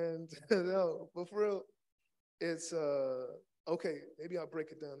 And no, but for real, it's okay. Maybe I'll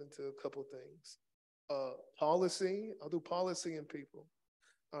break it down into a couple things. Policy. I'll do policy and people.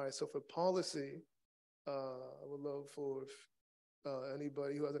 All right. So for policy, I would love for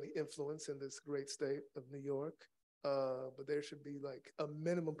anybody who has any influence in this great state of New York, but there should be like a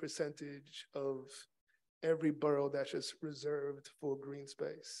minimum percentage of every borough that's just reserved for green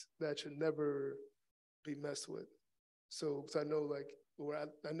space. That should never be messed with. So, because I know like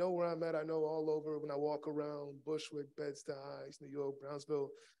I know where I'm at. I know all over when I walk around Bushwick, Bed-Stuy, New York, Brownsville,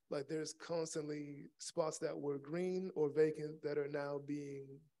 like there's constantly spots that were green or vacant that are now being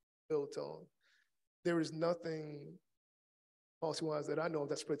built on. There is nothing policy-wise that I know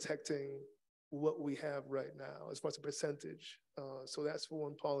that's protecting what we have right now as far as a percentage. So that's for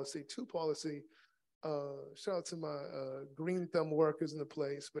one policy. Two policy, shout out to my GreenThumb workers in the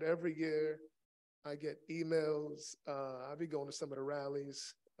place, but every year I get emails. I'll be going to some of the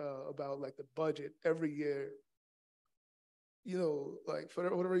rallies about like the budget every year. You know, like for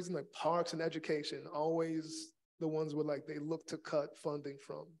whatever reason, like parks and education, always the ones where like they look to cut funding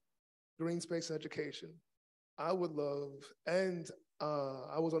from. Green space and education. I would love, and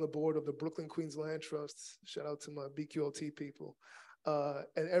I was on the board of the Brooklyn Queens Land Trust. Shout out to my BQLT people.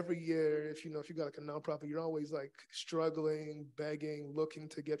 And every year, if you got like a nonprofit, you're always like struggling, begging, looking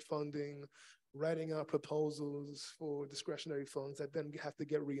to get funding, writing out proposals for discretionary funds that then have to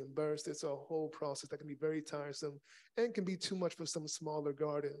get reimbursed. It's a whole process that can be very tiresome and can be too much for some smaller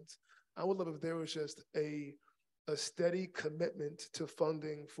gardens. I would love if there was just a steady commitment to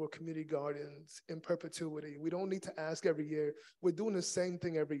funding for community gardens in perpetuity. We don't need to ask every year. We're doing the same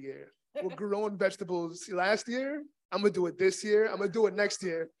thing every year. We're growing vegetables last year. I'm gonna do it this year. I'm gonna do it next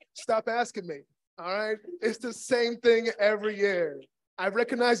year. Stop asking me, all right? It's the same thing every year. I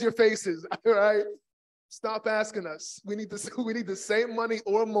recognize your faces, all right? Stop asking us. We need the same money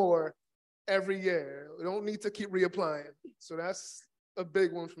or more every year. We don't need to keep reapplying. So that's a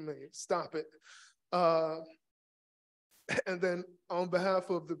big one for me. Stop it. And then on behalf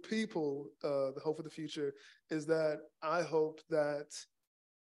of the people, the hope for the future is that I hope that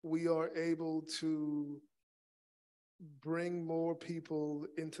we are able to bring more people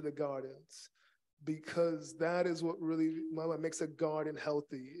into the gardens, because that is what really makes a garden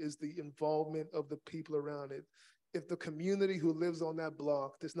healthy, is the involvement of the people around it. If the community who lives on that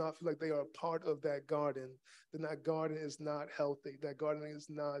block does not feel like they are a part of that garden, then that garden is not healthy. That garden is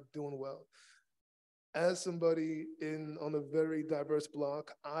not doing well. As somebody on a very diverse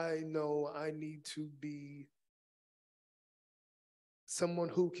block, I know I need to be someone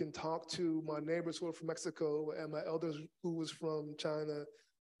who can talk to my neighbors who are from Mexico and my elders who was from China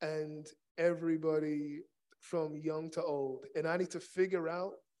and everybody from young to old. And I need to figure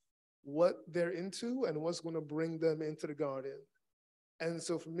out what they're into and what's going to bring them into the garden. And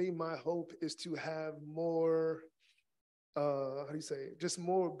so for me, my hope is to have more, just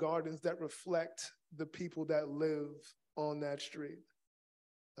more gardens that reflect the people that live on that street.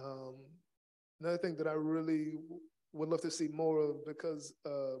 Another thing that I really would love to see more of, because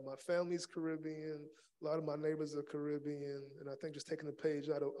my family's Caribbean, a lot of my neighbors are Caribbean, and I think just taking a page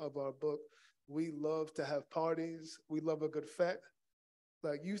out of our book, we love to have parties. We love a good fete.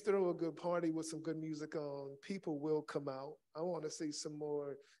 Like, you throw a good party with some good music on, people will come out. I want to see some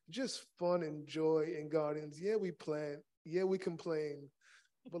more just fun and joy in gardens. Yeah, we plant. Yeah, we complain.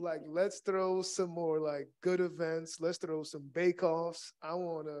 But like, let's throw some more like good events. Let's throw some bake-offs. I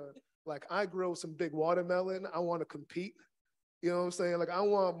want to, like, I grow some big watermelon. I want to compete. You know what I'm saying? Like, I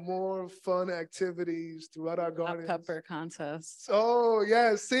want more fun activities throughout our gardens. Pepper contests. Oh,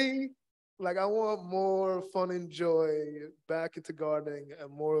 yeah, see? Like, I want more fun and joy back into gardening,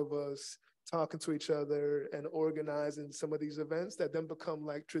 and more of us talking to each other and organizing some of these events that then become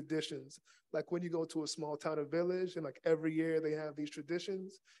like traditions. Like when you go to a small town or village and like every year they have these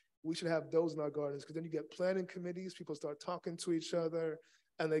traditions, we should have those in our gardens, because then you get planning committees, people start talking to each other.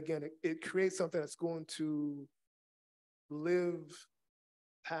 And again, it creates something that's going to live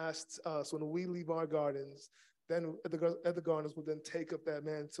past us. When we leave our gardens, then the gardens will then take up that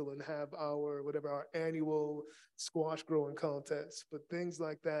mantle and have our annual squash growing contest. But things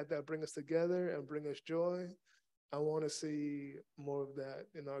like that bring us together and bring us joy, I want to see more of that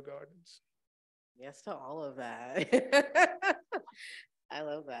in our gardens. Yes to all of that. I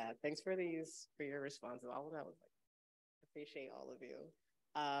love that. Thanks for your responses. All of that was like, appreciate all of you.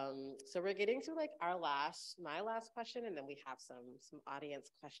 So we're getting to like my last question, and then we have some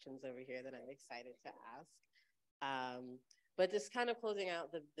audience questions over here that I'm excited to ask. But just kind of closing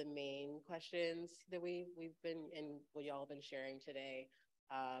out the main questions that we've been, and what y'all have been sharing today,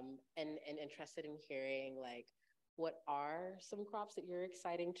 and interested in hearing like, what are some crops that you're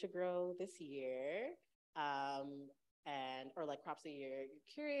excited to grow this year? Or like crops that you're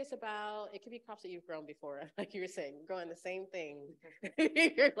curious about. It could be crops that you've grown before, like you were saying, growing the same thing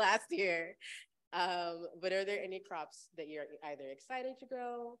last year. But are there any crops that you're either excited to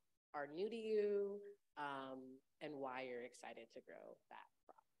grow, are new to you, and why you're excited to grow that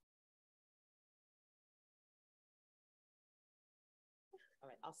crop? All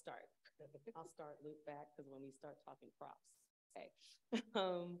right, I'll start loop back, because when we start talking crops, okay.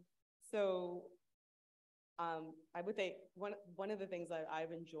 I would say one of the things that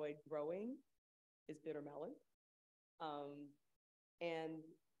I've enjoyed growing is bitter melon. And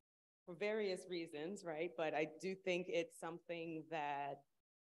for various reasons, right? But I do think it's something that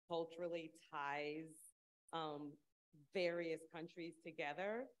culturally ties various countries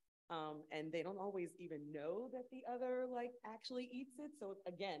together. And they don't always even know that the other like actually eats it. So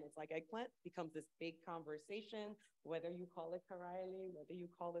again, it's like eggplant becomes this big conversation, whether you call it karaili, whether you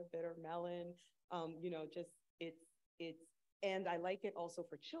call it bitter melon, just it's, and I like it also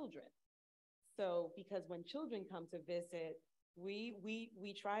for children. So because when children come to visit,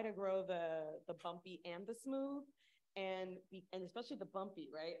 we try to grow the bumpy and the smooth, and especially the bumpy,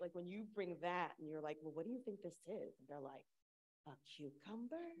 right? Like when you bring that and you're like, well, what do you think this is? And they're like, a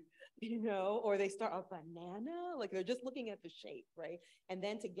cucumber, or they start a banana, like they're just looking at the shape, right? And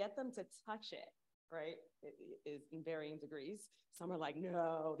then to get them to touch it, right, it is in varying degrees. Some are like,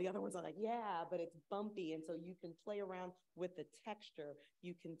 no, the other ones are like, yeah, but it's bumpy. And so you can play around with the texture.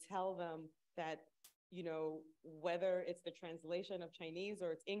 You can tell them that, whether it's the translation of Chinese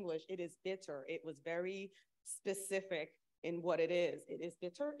or it's English, it is bitter. It was very specific in what it is. It is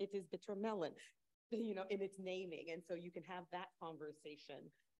bitter. It is bitter melon, in its naming. And so you can have that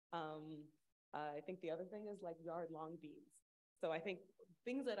conversation. I think the other thing is like yard long beans. So I think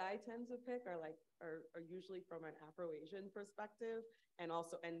things that I tend to pick are usually from an Afro-Asian perspective. And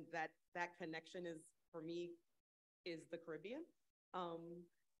also, and that connection is, for me, is the Caribbean.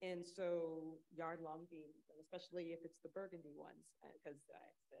 And so yard long beans, and especially if it's the burgundy ones, because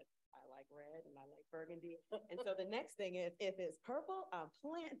I like red and I like burgundy. And so the next thing is, if it's purple, I'm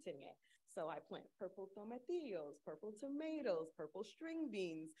planting it. So I plant purple tomatillos, purple tomatoes, purple string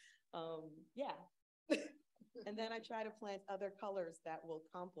beans. Yeah. And then I try to plant other colors that will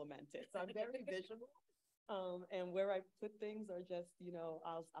complement it. So I'm very visual. And where I put things are just,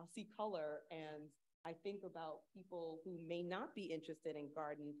 I'll see color, and I think about people who may not be interested in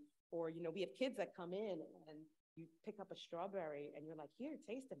garden, or, we have kids that come in and you pick up a strawberry and you're like, here,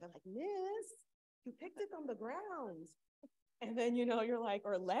 taste it. They're like, miss, you picked it on the ground. And then, you're like,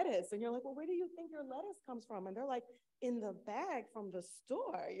 or lettuce. And you're like, well, where do you think your lettuce comes from? And they're like, in the bag from the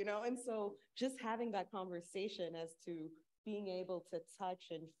store, And so just having that conversation as to being able to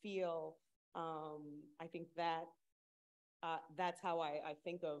touch and feel, I think that's how I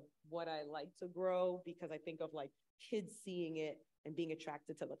think of what I like to grow, because I think of like kids seeing it and being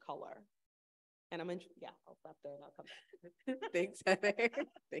attracted to the color. And I'll stop there and I'll come back. Thanks, Heather.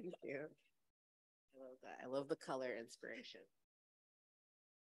 Thank you. I love that. I love the color inspiration.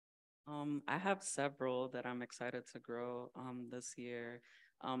 I have several that I'm excited to grow this year.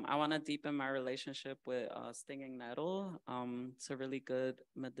 I want to deepen my relationship with stinging nettle. It's a really good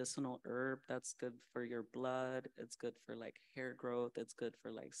medicinal herb that's good for your blood. It's good for like hair growth. It's good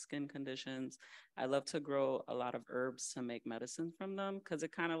for like skin conditions. I love to grow a lot of herbs to make medicine from them because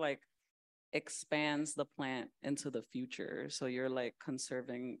it kind of like expands the plant into the future. So you're like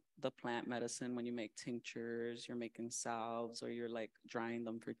conserving the plant medicine when you make tinctures, you're making salves, or you're like drying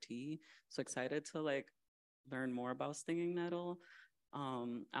them for tea. So excited to like learn more about stinging nettle.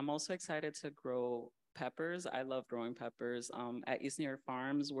 I'm also excited to grow peppers. I love growing peppers. At East New York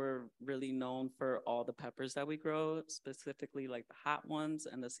Farms, we're really known for all the peppers that we grow, specifically like the hot ones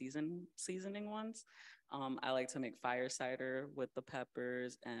and the seasoning ones. I like to make fire cider with the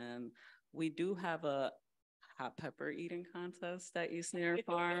peppers, and we do have a hot pepper eating contest at East New York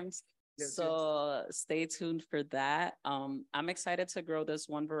Farms. Yes, So stay tuned for that. I'm excited to grow this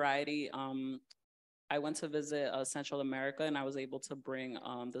one variety. I went to visit Central America and I was able to bring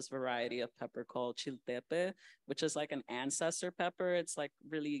this variety of pepper called chiltepe, which is like an ancestor pepper. It's like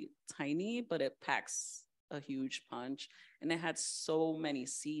really tiny, but it packs a huge punch. And it had so many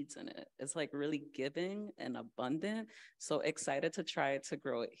seeds in it. It's like really giving and abundant. So excited to try to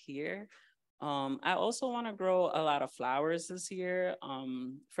grow it here. I also want to grow a lot of flowers this year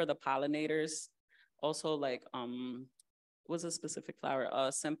for the pollinators. Also like was a specific flower,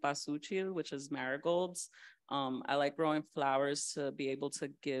 cempasúchil, which is marigolds. I like growing flowers to be able to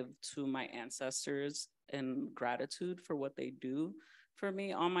give to my ancestors in gratitude for what they do for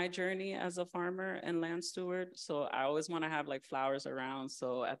me on my journey as a farmer and land steward. So I always want to have like flowers around.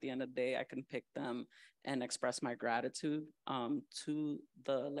 So at the end of the day, I can pick them and express my gratitude to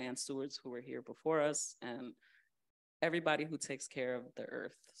the land stewards who were here before us and everybody who takes care of the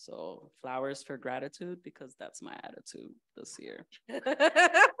earth. So flowers for gratitude, because that's my attitude this year.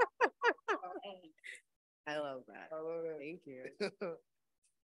 I love that. I love that. Thank you.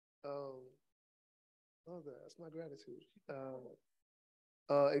 Love that. That's my gratitude.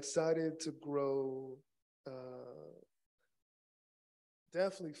 Excited to grow.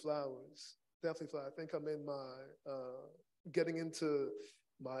 Definitely flowers. Definitely flowers. I think I'm in my getting into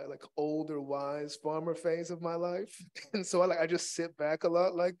my like older wise farmer phase of my life. And so I just sit back a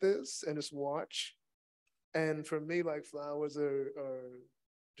lot like this and just watch. And for me, like flowers are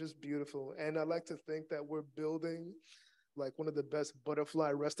just beautiful. And I like to think that we're building like one of the best butterfly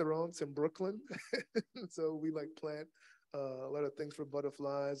restaurants in Brooklyn. So we like plant a lot of things for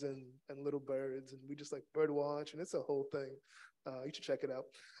butterflies and little birds, and we just like bird watch, and it's a whole thing. You should check it out.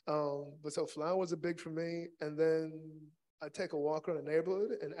 But so flowers are big for me, and then I take a walk around the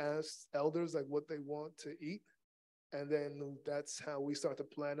neighborhood and ask elders like what they want to eat, and then that's how we start to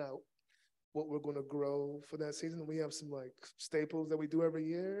plan out what we're going to grow for that season. We have some like staples that we do every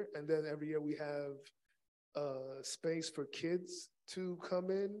year, and then every year we have space for kids to come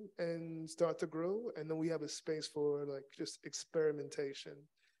in and start to grow, and then we have a space for like just experimentation.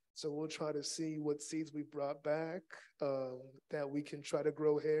 So we'll try to see what seeds we brought back that we can try to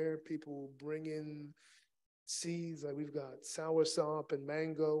grow here. People bring in seeds, like we've got soursop and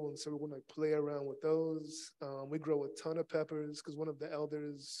mango, and so we're gonna like play around with those. We grow a ton of peppers because one of the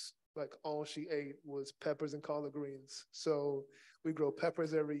elders, like all she ate was peppers and collard greens. So we grow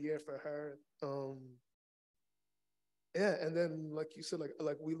peppers every year for her. Yeah, and then like you said,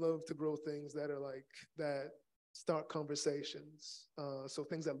 like we love to grow things that are like that start conversations. So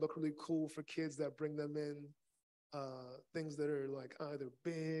things that look really cool for kids that bring them in. Things that are like either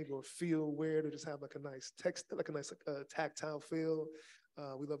big or feel weird or just have like a nice text, like a nice tactile feel.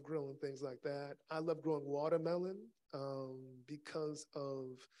 We love growing things like that. I love growing watermelon because of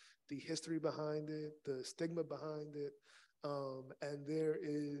the history behind it, the stigma behind it. And there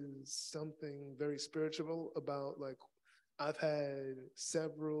is something very spiritual about like, I've had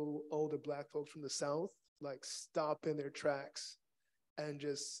several older Black folks from the South like stop in their tracks and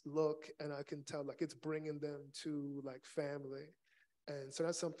just look, and I can tell like it's bringing them to like family. And so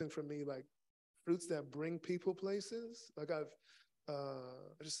that's something for me, like fruits that bring people places. Like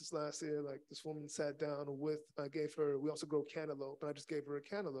just this last year, like this woman sat down with, we also grow cantaloupe, and I just gave her a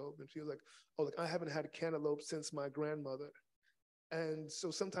cantaloupe, and she was like, oh, like I haven't had a cantaloupe since my grandmother. And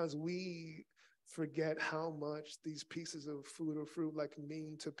so sometimes we forget how much these pieces of food or fruit like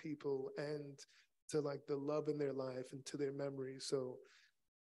mean to people and to like the love in their life and to their memories. So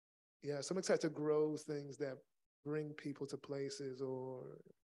yeah, so I'm excited to grow things that bring people to places or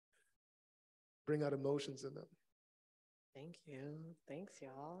bring out emotions in them. Thank you. Thanks,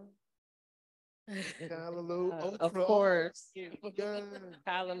 y'all. Callaloo, okra. Of course. Yeah.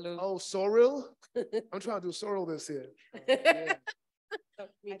 Hallelujah. Oh, sorrel? I'm trying to do sorrel this year. Yeah. So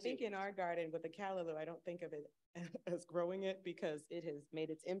I think in our garden with the callaloo, I don't think of it as growing it because it has made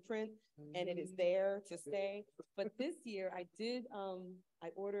its imprint and it is there to stay. But this year I did, I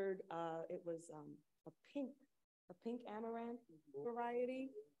ordered, it was a pink amaranth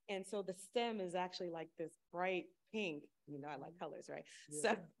variety. And so the stem is actually like this bright pink. You know, I like colors, right?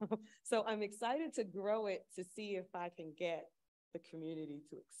 Yeah. So I'm excited to grow it to see if I can get the community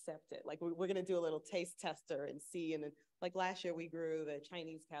to accept it. Like we're gonna do a little taste tester and see. And then like last year we grew the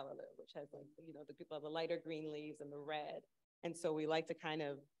Chinese callaloo, which has like, you know, the lighter green leaves and the red. And so we like to kind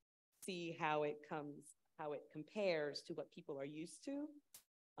of see how it compares to what people are used to.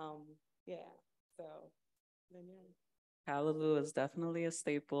 Yeah, so then yeah. Callaloo is definitely a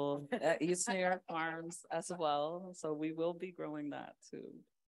staple at East New York Farms as well. So we will be growing that too.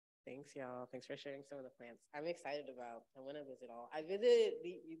 Thanks, y'all. Thanks for sharing some of the plants. I'm excited about. I want to visit all. I visited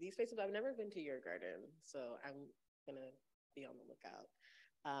these places, but I've never been to your garden, so I'm gonna be on the lookout.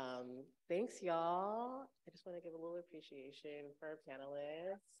 Thanks, y'all. I just want to give a little appreciation for our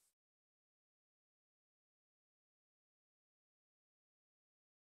panelists.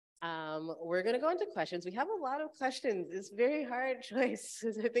 We're gonna go into questions. We have a lot of questions. It's very hard choice.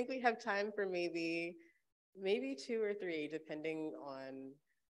 I think we have time for maybe 2 or 3, depending on.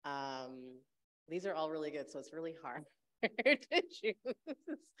 These are all really good, so it's really hard to choose.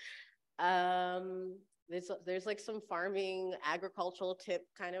 There's like some farming, agricultural tip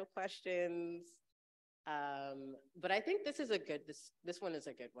kind of questions. But I think this is this one is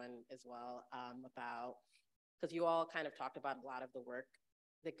a good one as well, about, because you all kind of talked about a lot of the work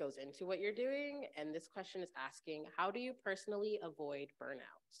that goes into what you're doing. And this question is asking, how do you personally avoid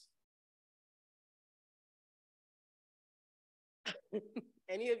burnout?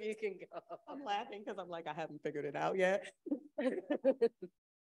 Any of you can go. I'm laughing because I'm like, I haven't figured it out yet.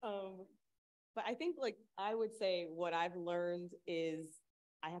 But I think like, I would say what I've learned is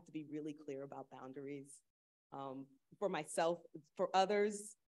I have to be really clear about boundaries, for myself, for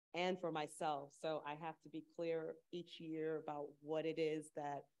others, and for myself. So I have to be clear each year about what it is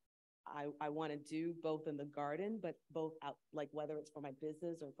that I want to do, both in the garden, but both out, like whether it's for my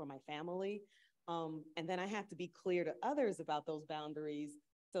business or for my family. And then I have to be clear to others about those boundaries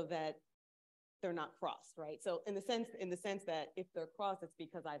so that they're not crossed, right? So in the sense that if they're crossed, it's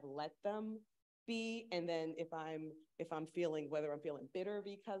because I've let them be. And then if I'm feeling, whether I'm feeling bitter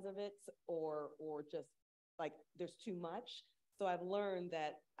because of it or just like there's too much. So I've learned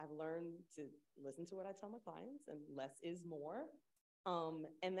to listen to what I tell my clients, and less is more.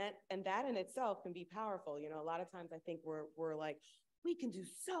 And that in itself can be powerful. You know, a lot of times I think we're like, we can do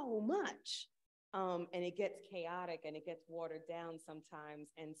so much. And it gets chaotic and it gets watered down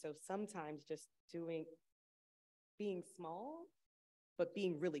sometimes. And so sometimes just being small, but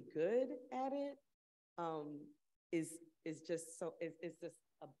being really good at it, is just a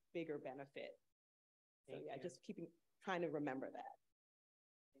bigger benefit. So yeah, just trying to remember that.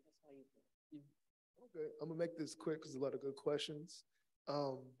 Okay, I'm gonna make this quick because there's a lot of good questions.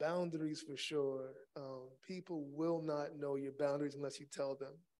 Boundaries for sure. People will not know your boundaries unless you tell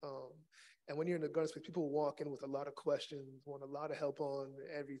them. And when you're in the garden space, people walk in with a lot of questions, want a lot of help on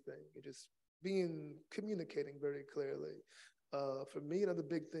everything. You're just communicating very clearly. For me, another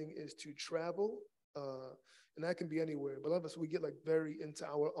big thing is to travel. And that can be anywhere. But a lot of us, we get like very into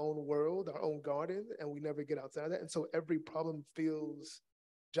our own world, our own garden, and we never get outside of that. And so every problem feels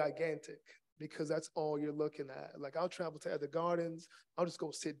gigantic because that's all you're looking at. Like I'll travel to other gardens. I'll just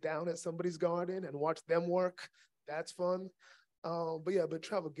go sit down at somebody's garden and watch them work. That's fun. But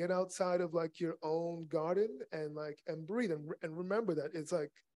travel, get outside of like your own garden and breathe and remember that it's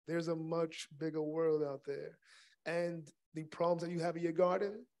like, there's a much bigger world out there. And the problems that you have in your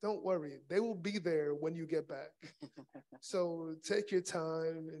garden, don't worry, they will be there when you get back. So take your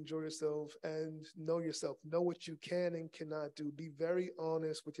time, enjoy yourself, and know yourself. Know what you can and cannot do. Be very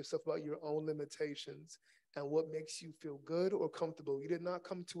honest with yourself about your own limitations and what makes you feel good or comfortable. You did not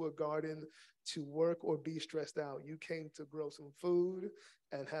come to a garden to work or be stressed out. You came to grow some food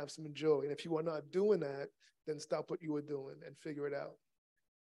and have some joy. And if you are not doing that, then stop what you were doing and figure it out.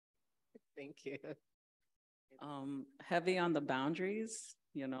 Thank you. Heavy on the boundaries,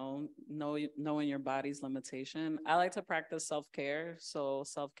 knowing your body's limitation. I like to practice self-care. So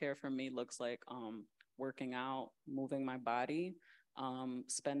self-care for me looks like working out, moving my body,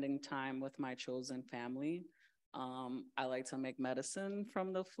 spending time with my chosen family. I like to make medicine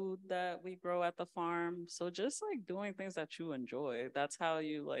from the food that we grow at the farm. So just like doing things that you enjoy. That's how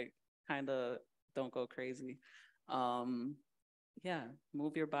you like kind of don't go crazy. Move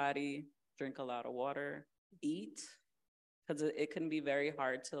your body, drink a lot of water, eat, because it can be very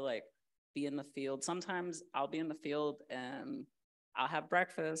hard to like be in the field. Sometimes I'll be in the field and I'll have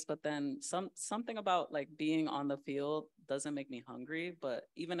breakfast, but then something about like being on the field doesn't make me hungry. But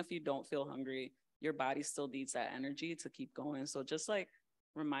even if you don't feel hungry, your body still needs that energy to keep going. So just like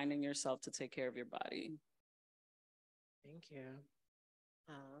reminding yourself to take care of your body. Thank you.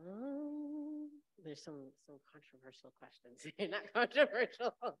 There's some controversial questions here, not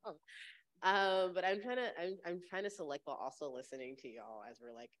controversial. But I'm trying to select while also listening to y'all as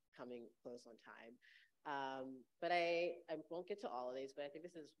we're like coming close on time. But I won't get to all of these, but I think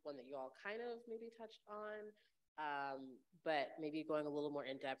this is one that you all kind of maybe touched on. But maybe going a little more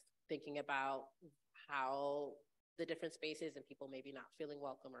in depth, thinking about how the different spaces and people maybe not feeling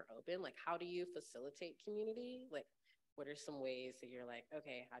welcome or open, like how do you facilitate community? Like what are some ways that you're like,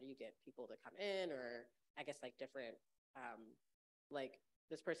 okay, how do you get people to come in? Or I guess like different, like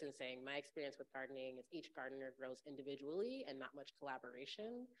this person is saying, my experience with gardening is each gardener grows individually and not much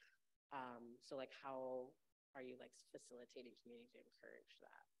collaboration. So like how are you like facilitating community to encourage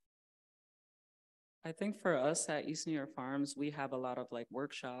that? I think for us at East New York Farms, we have a lot of like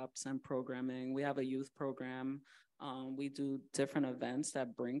workshops and programming. We have a youth program. We do different events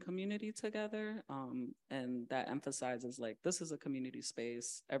that bring community together, and that emphasizes like, this is a community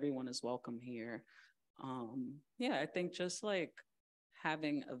space. Everyone is welcome here. Yeah, I think just like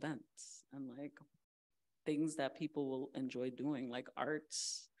having events and like things that people will enjoy doing, like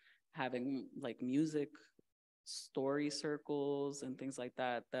arts, having like music, story circles and things like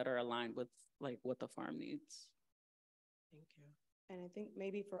that that are aligned with like what the farm needs. Thank you. And I think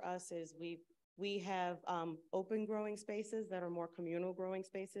maybe for us is we have open growing spaces that are more communal growing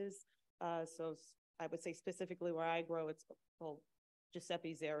spaces. So I would say specifically where I grow, it's called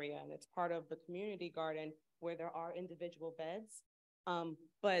Giuseppe's area, and it's part of the community garden where there are individual beds,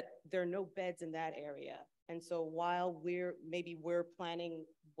 but there are no beds in that area. And so while we're planning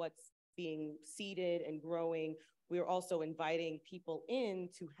what's being seeded and growing, we're also inviting people in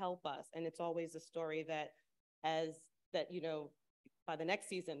to help us. And it's always a story that by the next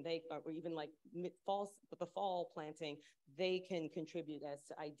season, or even like mid-fall, with the fall planting, they can contribute as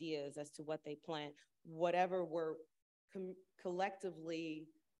to ideas as to what they plant, whatever we're collectively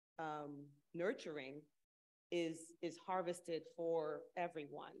nurturing is harvested for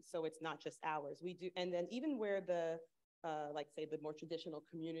everyone. So it's not just ours. We do, and then even where the like say the more traditional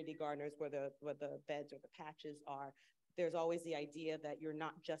community gardeners where the beds or the patches are, there's always the idea that you're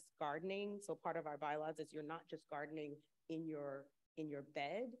not just gardening. So part of our bylaws is you're not just gardening in your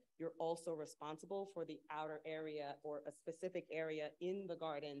bed, you're also responsible for the outer area or a specific area in the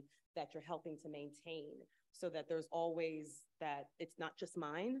garden that you're helping to maintain, so that there's always that it's not just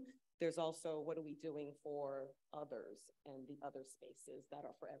mine. There's also what are we doing for others and the other spaces that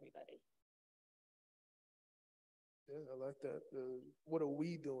are for everybody. Yeah, I like that. What are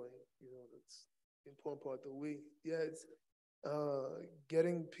we doing? That's the important part, the we. Yeah, it's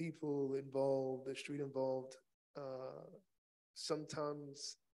getting people involved, the street involved.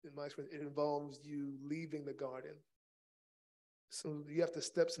 Sometimes, in my experience, it involves you leaving the garden. So you have to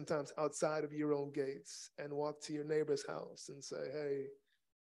step sometimes outside of your own gates and walk to your neighbor's house and say, hey,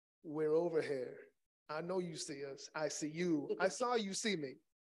 we're over here. I know you see us. I see you. I saw you see me.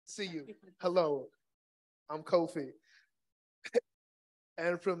 See you. Hello. I'm Kofi.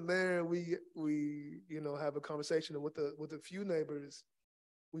 And from there, we have a conversation with a few neighbors.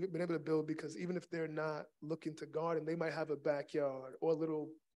 We've been able to build, because even if they're not looking to garden, they might have a backyard or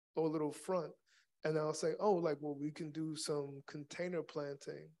a little front. And I'll say, oh, like, well, we can do some container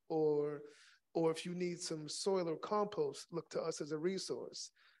planting, or if you need some soil or compost, look to us as a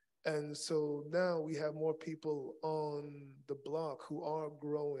resource. And so now we have more people on the block who are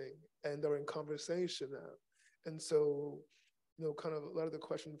growing and are in conversation now. And so, kind of a lot of the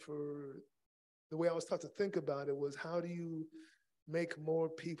question for the way I was taught to think about it was, how do you make more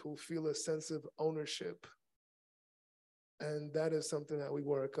people feel a sense of ownership? And that is something that we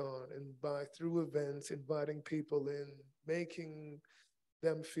work on. And through events, inviting people in, making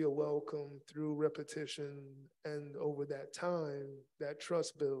them feel welcome through repetition, and over that time, that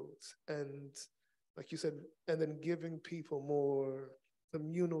trust builds. And like you said, and then giving people more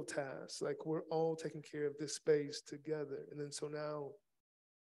communal tasks, like we're all taking care of this space together. And then so now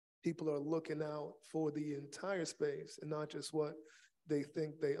people are looking out for the entire space and not just what they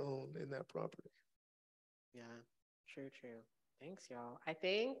think they own in that property. Yeah, true. Thanks, y'all. I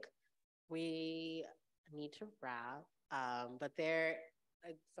think we need to wrap, but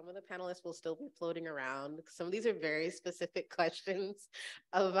some of the panelists will still be floating around. Some of these are very specific questions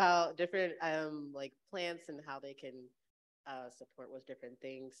about different like plants and how they can support with different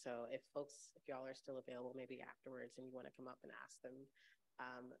things. So if y'all are still available, maybe afterwards, and you want to come up and ask them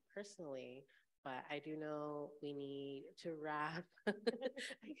personally. But I do know we need to wrap. I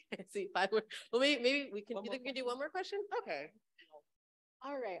can't see 5 more. Well, maybe we can. You think we can do one more question? Okay.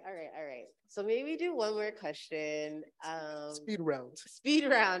 All right. So maybe do one more question. Speed round. Speed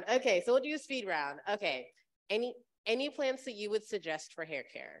round. Okay, so we'll do a speed round. Okay. Any plants that you would suggest for hair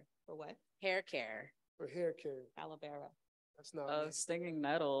care? For what? Hair care. For hair care. Aloe vera. That's not me. Stinging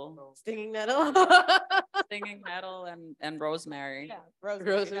nettle. No. Stinging nettle. Stinging nettle and rosemary. Yeah,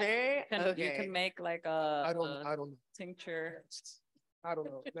 Rosemary. You can, Okay. you can make like a, I don't know. tincture. I don't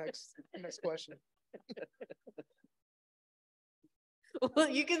know. Next question. Well,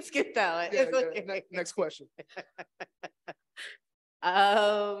 you can skip that one. Yeah, It's okay. Next question.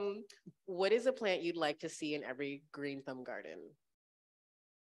 What is a plant you'd like to see in every green thumb garden?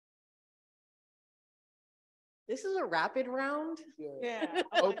 This is a rapid round. Yeah.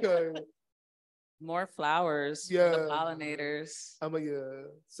 Okay. More flowers for Yeah. the pollinators, I'm a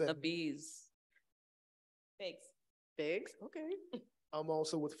the same. bees. Figs. Figs. Okay. I'm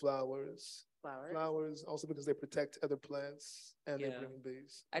also with flowers. Flowers. Flowers also because they protect other plants and they Yeah. bring in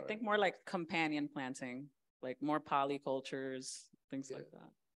bees. I All think right. more like companion planting, like more polycultures, things Yeah. like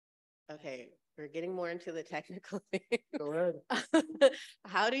that. Okay. We're getting more into the technical Go ahead.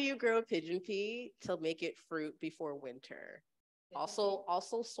 How do you grow a pigeon pea to make it fruit before winter?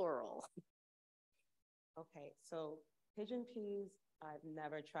 Also sorrel. Okay, so pigeon peas, I've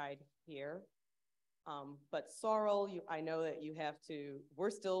never tried here. But sorrel, I know that we're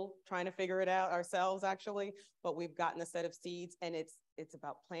still trying to figure it out ourselves actually, but we've gotten a set of seeds and it's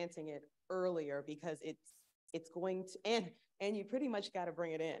about planting it earlier because it's going to, and you pretty much got to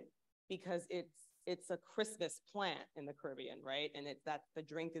bring it in because it's a Christmas plant in the Caribbean, right? And the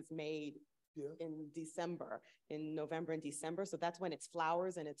drink is made in November and December. So that's when it's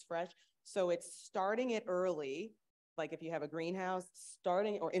flowers and it's fresh. So it's starting it early. Like if you have a greenhouse,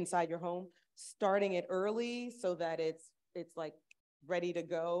 or inside your home, starting it early so that it's like ready to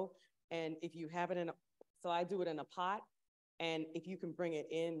go. And if you have it so I do it in a pot. And if you can bring it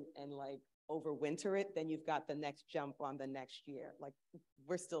in and like overwinter it, then you've got the next jump on the next year. Like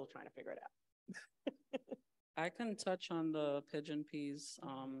we're still trying to figure it out. I can touch on the pigeon peas,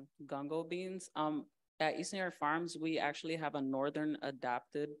 gungo beans. At Eastern York Farms, we actually have a northern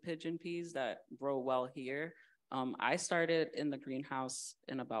adapted pigeon peas that grow well here. I started in the greenhouse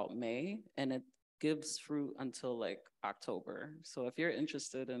in about May, and it gives fruit until like October. So if you're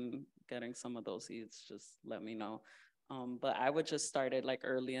interested in getting some of those seeds, just let me know. But I would just start it like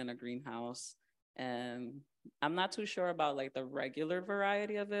early in a greenhouse. And I'm not too sure about like the regular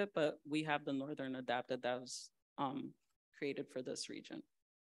variety of it, but we have the northern adapted that was created for this region.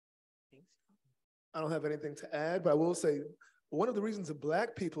 I don't have anything to add, but I will say one of the reasons that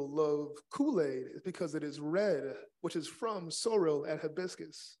Black people love Kool-Aid is because it is red, which is from sorrel and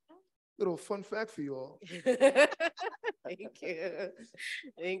hibiscus. Little fun fact for you all. Thank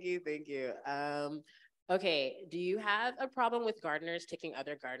you. Okay, do you have a problem with gardeners taking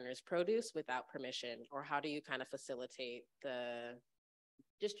other gardeners' produce without permission? Or how do you kind of facilitate the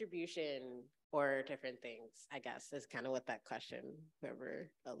distribution or different things, I guess, is kind of what that question, whoever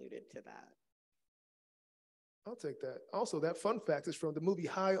alluded to that. I'll take that. Also, that fun fact is from the movie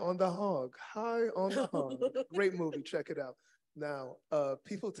High on the Hog. High on the Hog. Great movie. Check it out. Now,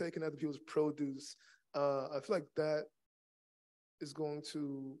 people taking other people's produce, I feel like that is going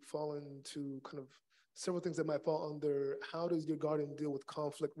to fall into kind of several things that might fall under how does your garden deal with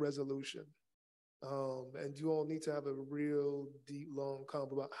conflict resolution? And you all need to have a real deep, long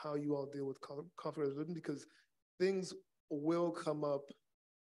convo about how you all deal with conflict resolution because things will come up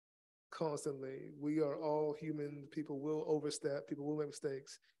constantly. We are all human. People will overstep. People will make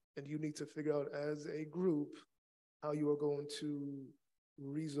mistakes. And you need to figure out as a group how you are going to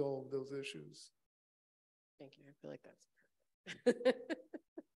resolve those issues. Thank you. I feel like that's perfect.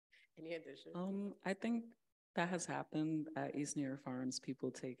 Any additions? I think that has happened at East New York Farms,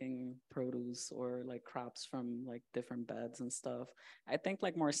 people taking produce or like crops from like different beds and stuff. I think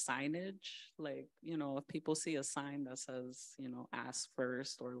like more signage, like, you know, if people see a sign that says, you know, ask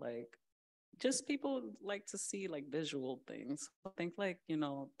first, or like just people like to see like visual things. I think like, you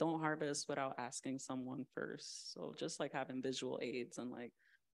know, don't harvest without asking someone first. So just like having visual aids and like,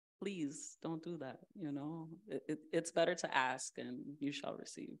 please don't do that. You know, it's better to ask and you shall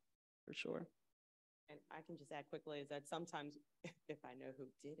receive for sure. And I can just add quickly is that sometimes if I know who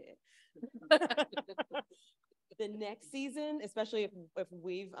did it, the next season, especially if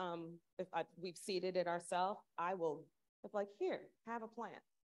we've seeded it ourselves, I will like, here, have a plant.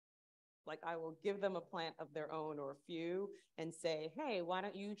 Like I will give them a plant of their own or a few and say, hey, why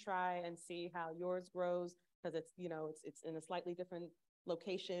don't you try and see how yours grows? Because it's, you know, it's in a slightly different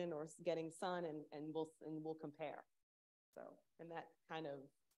location or it's getting sun, and we'll compare. So, and that kind of.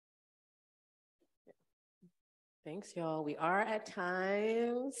 Thanks, y'all. We are at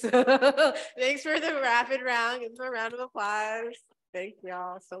time. So thanks for the rapid round. Give them a round of applause. Thank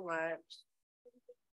y'all so much.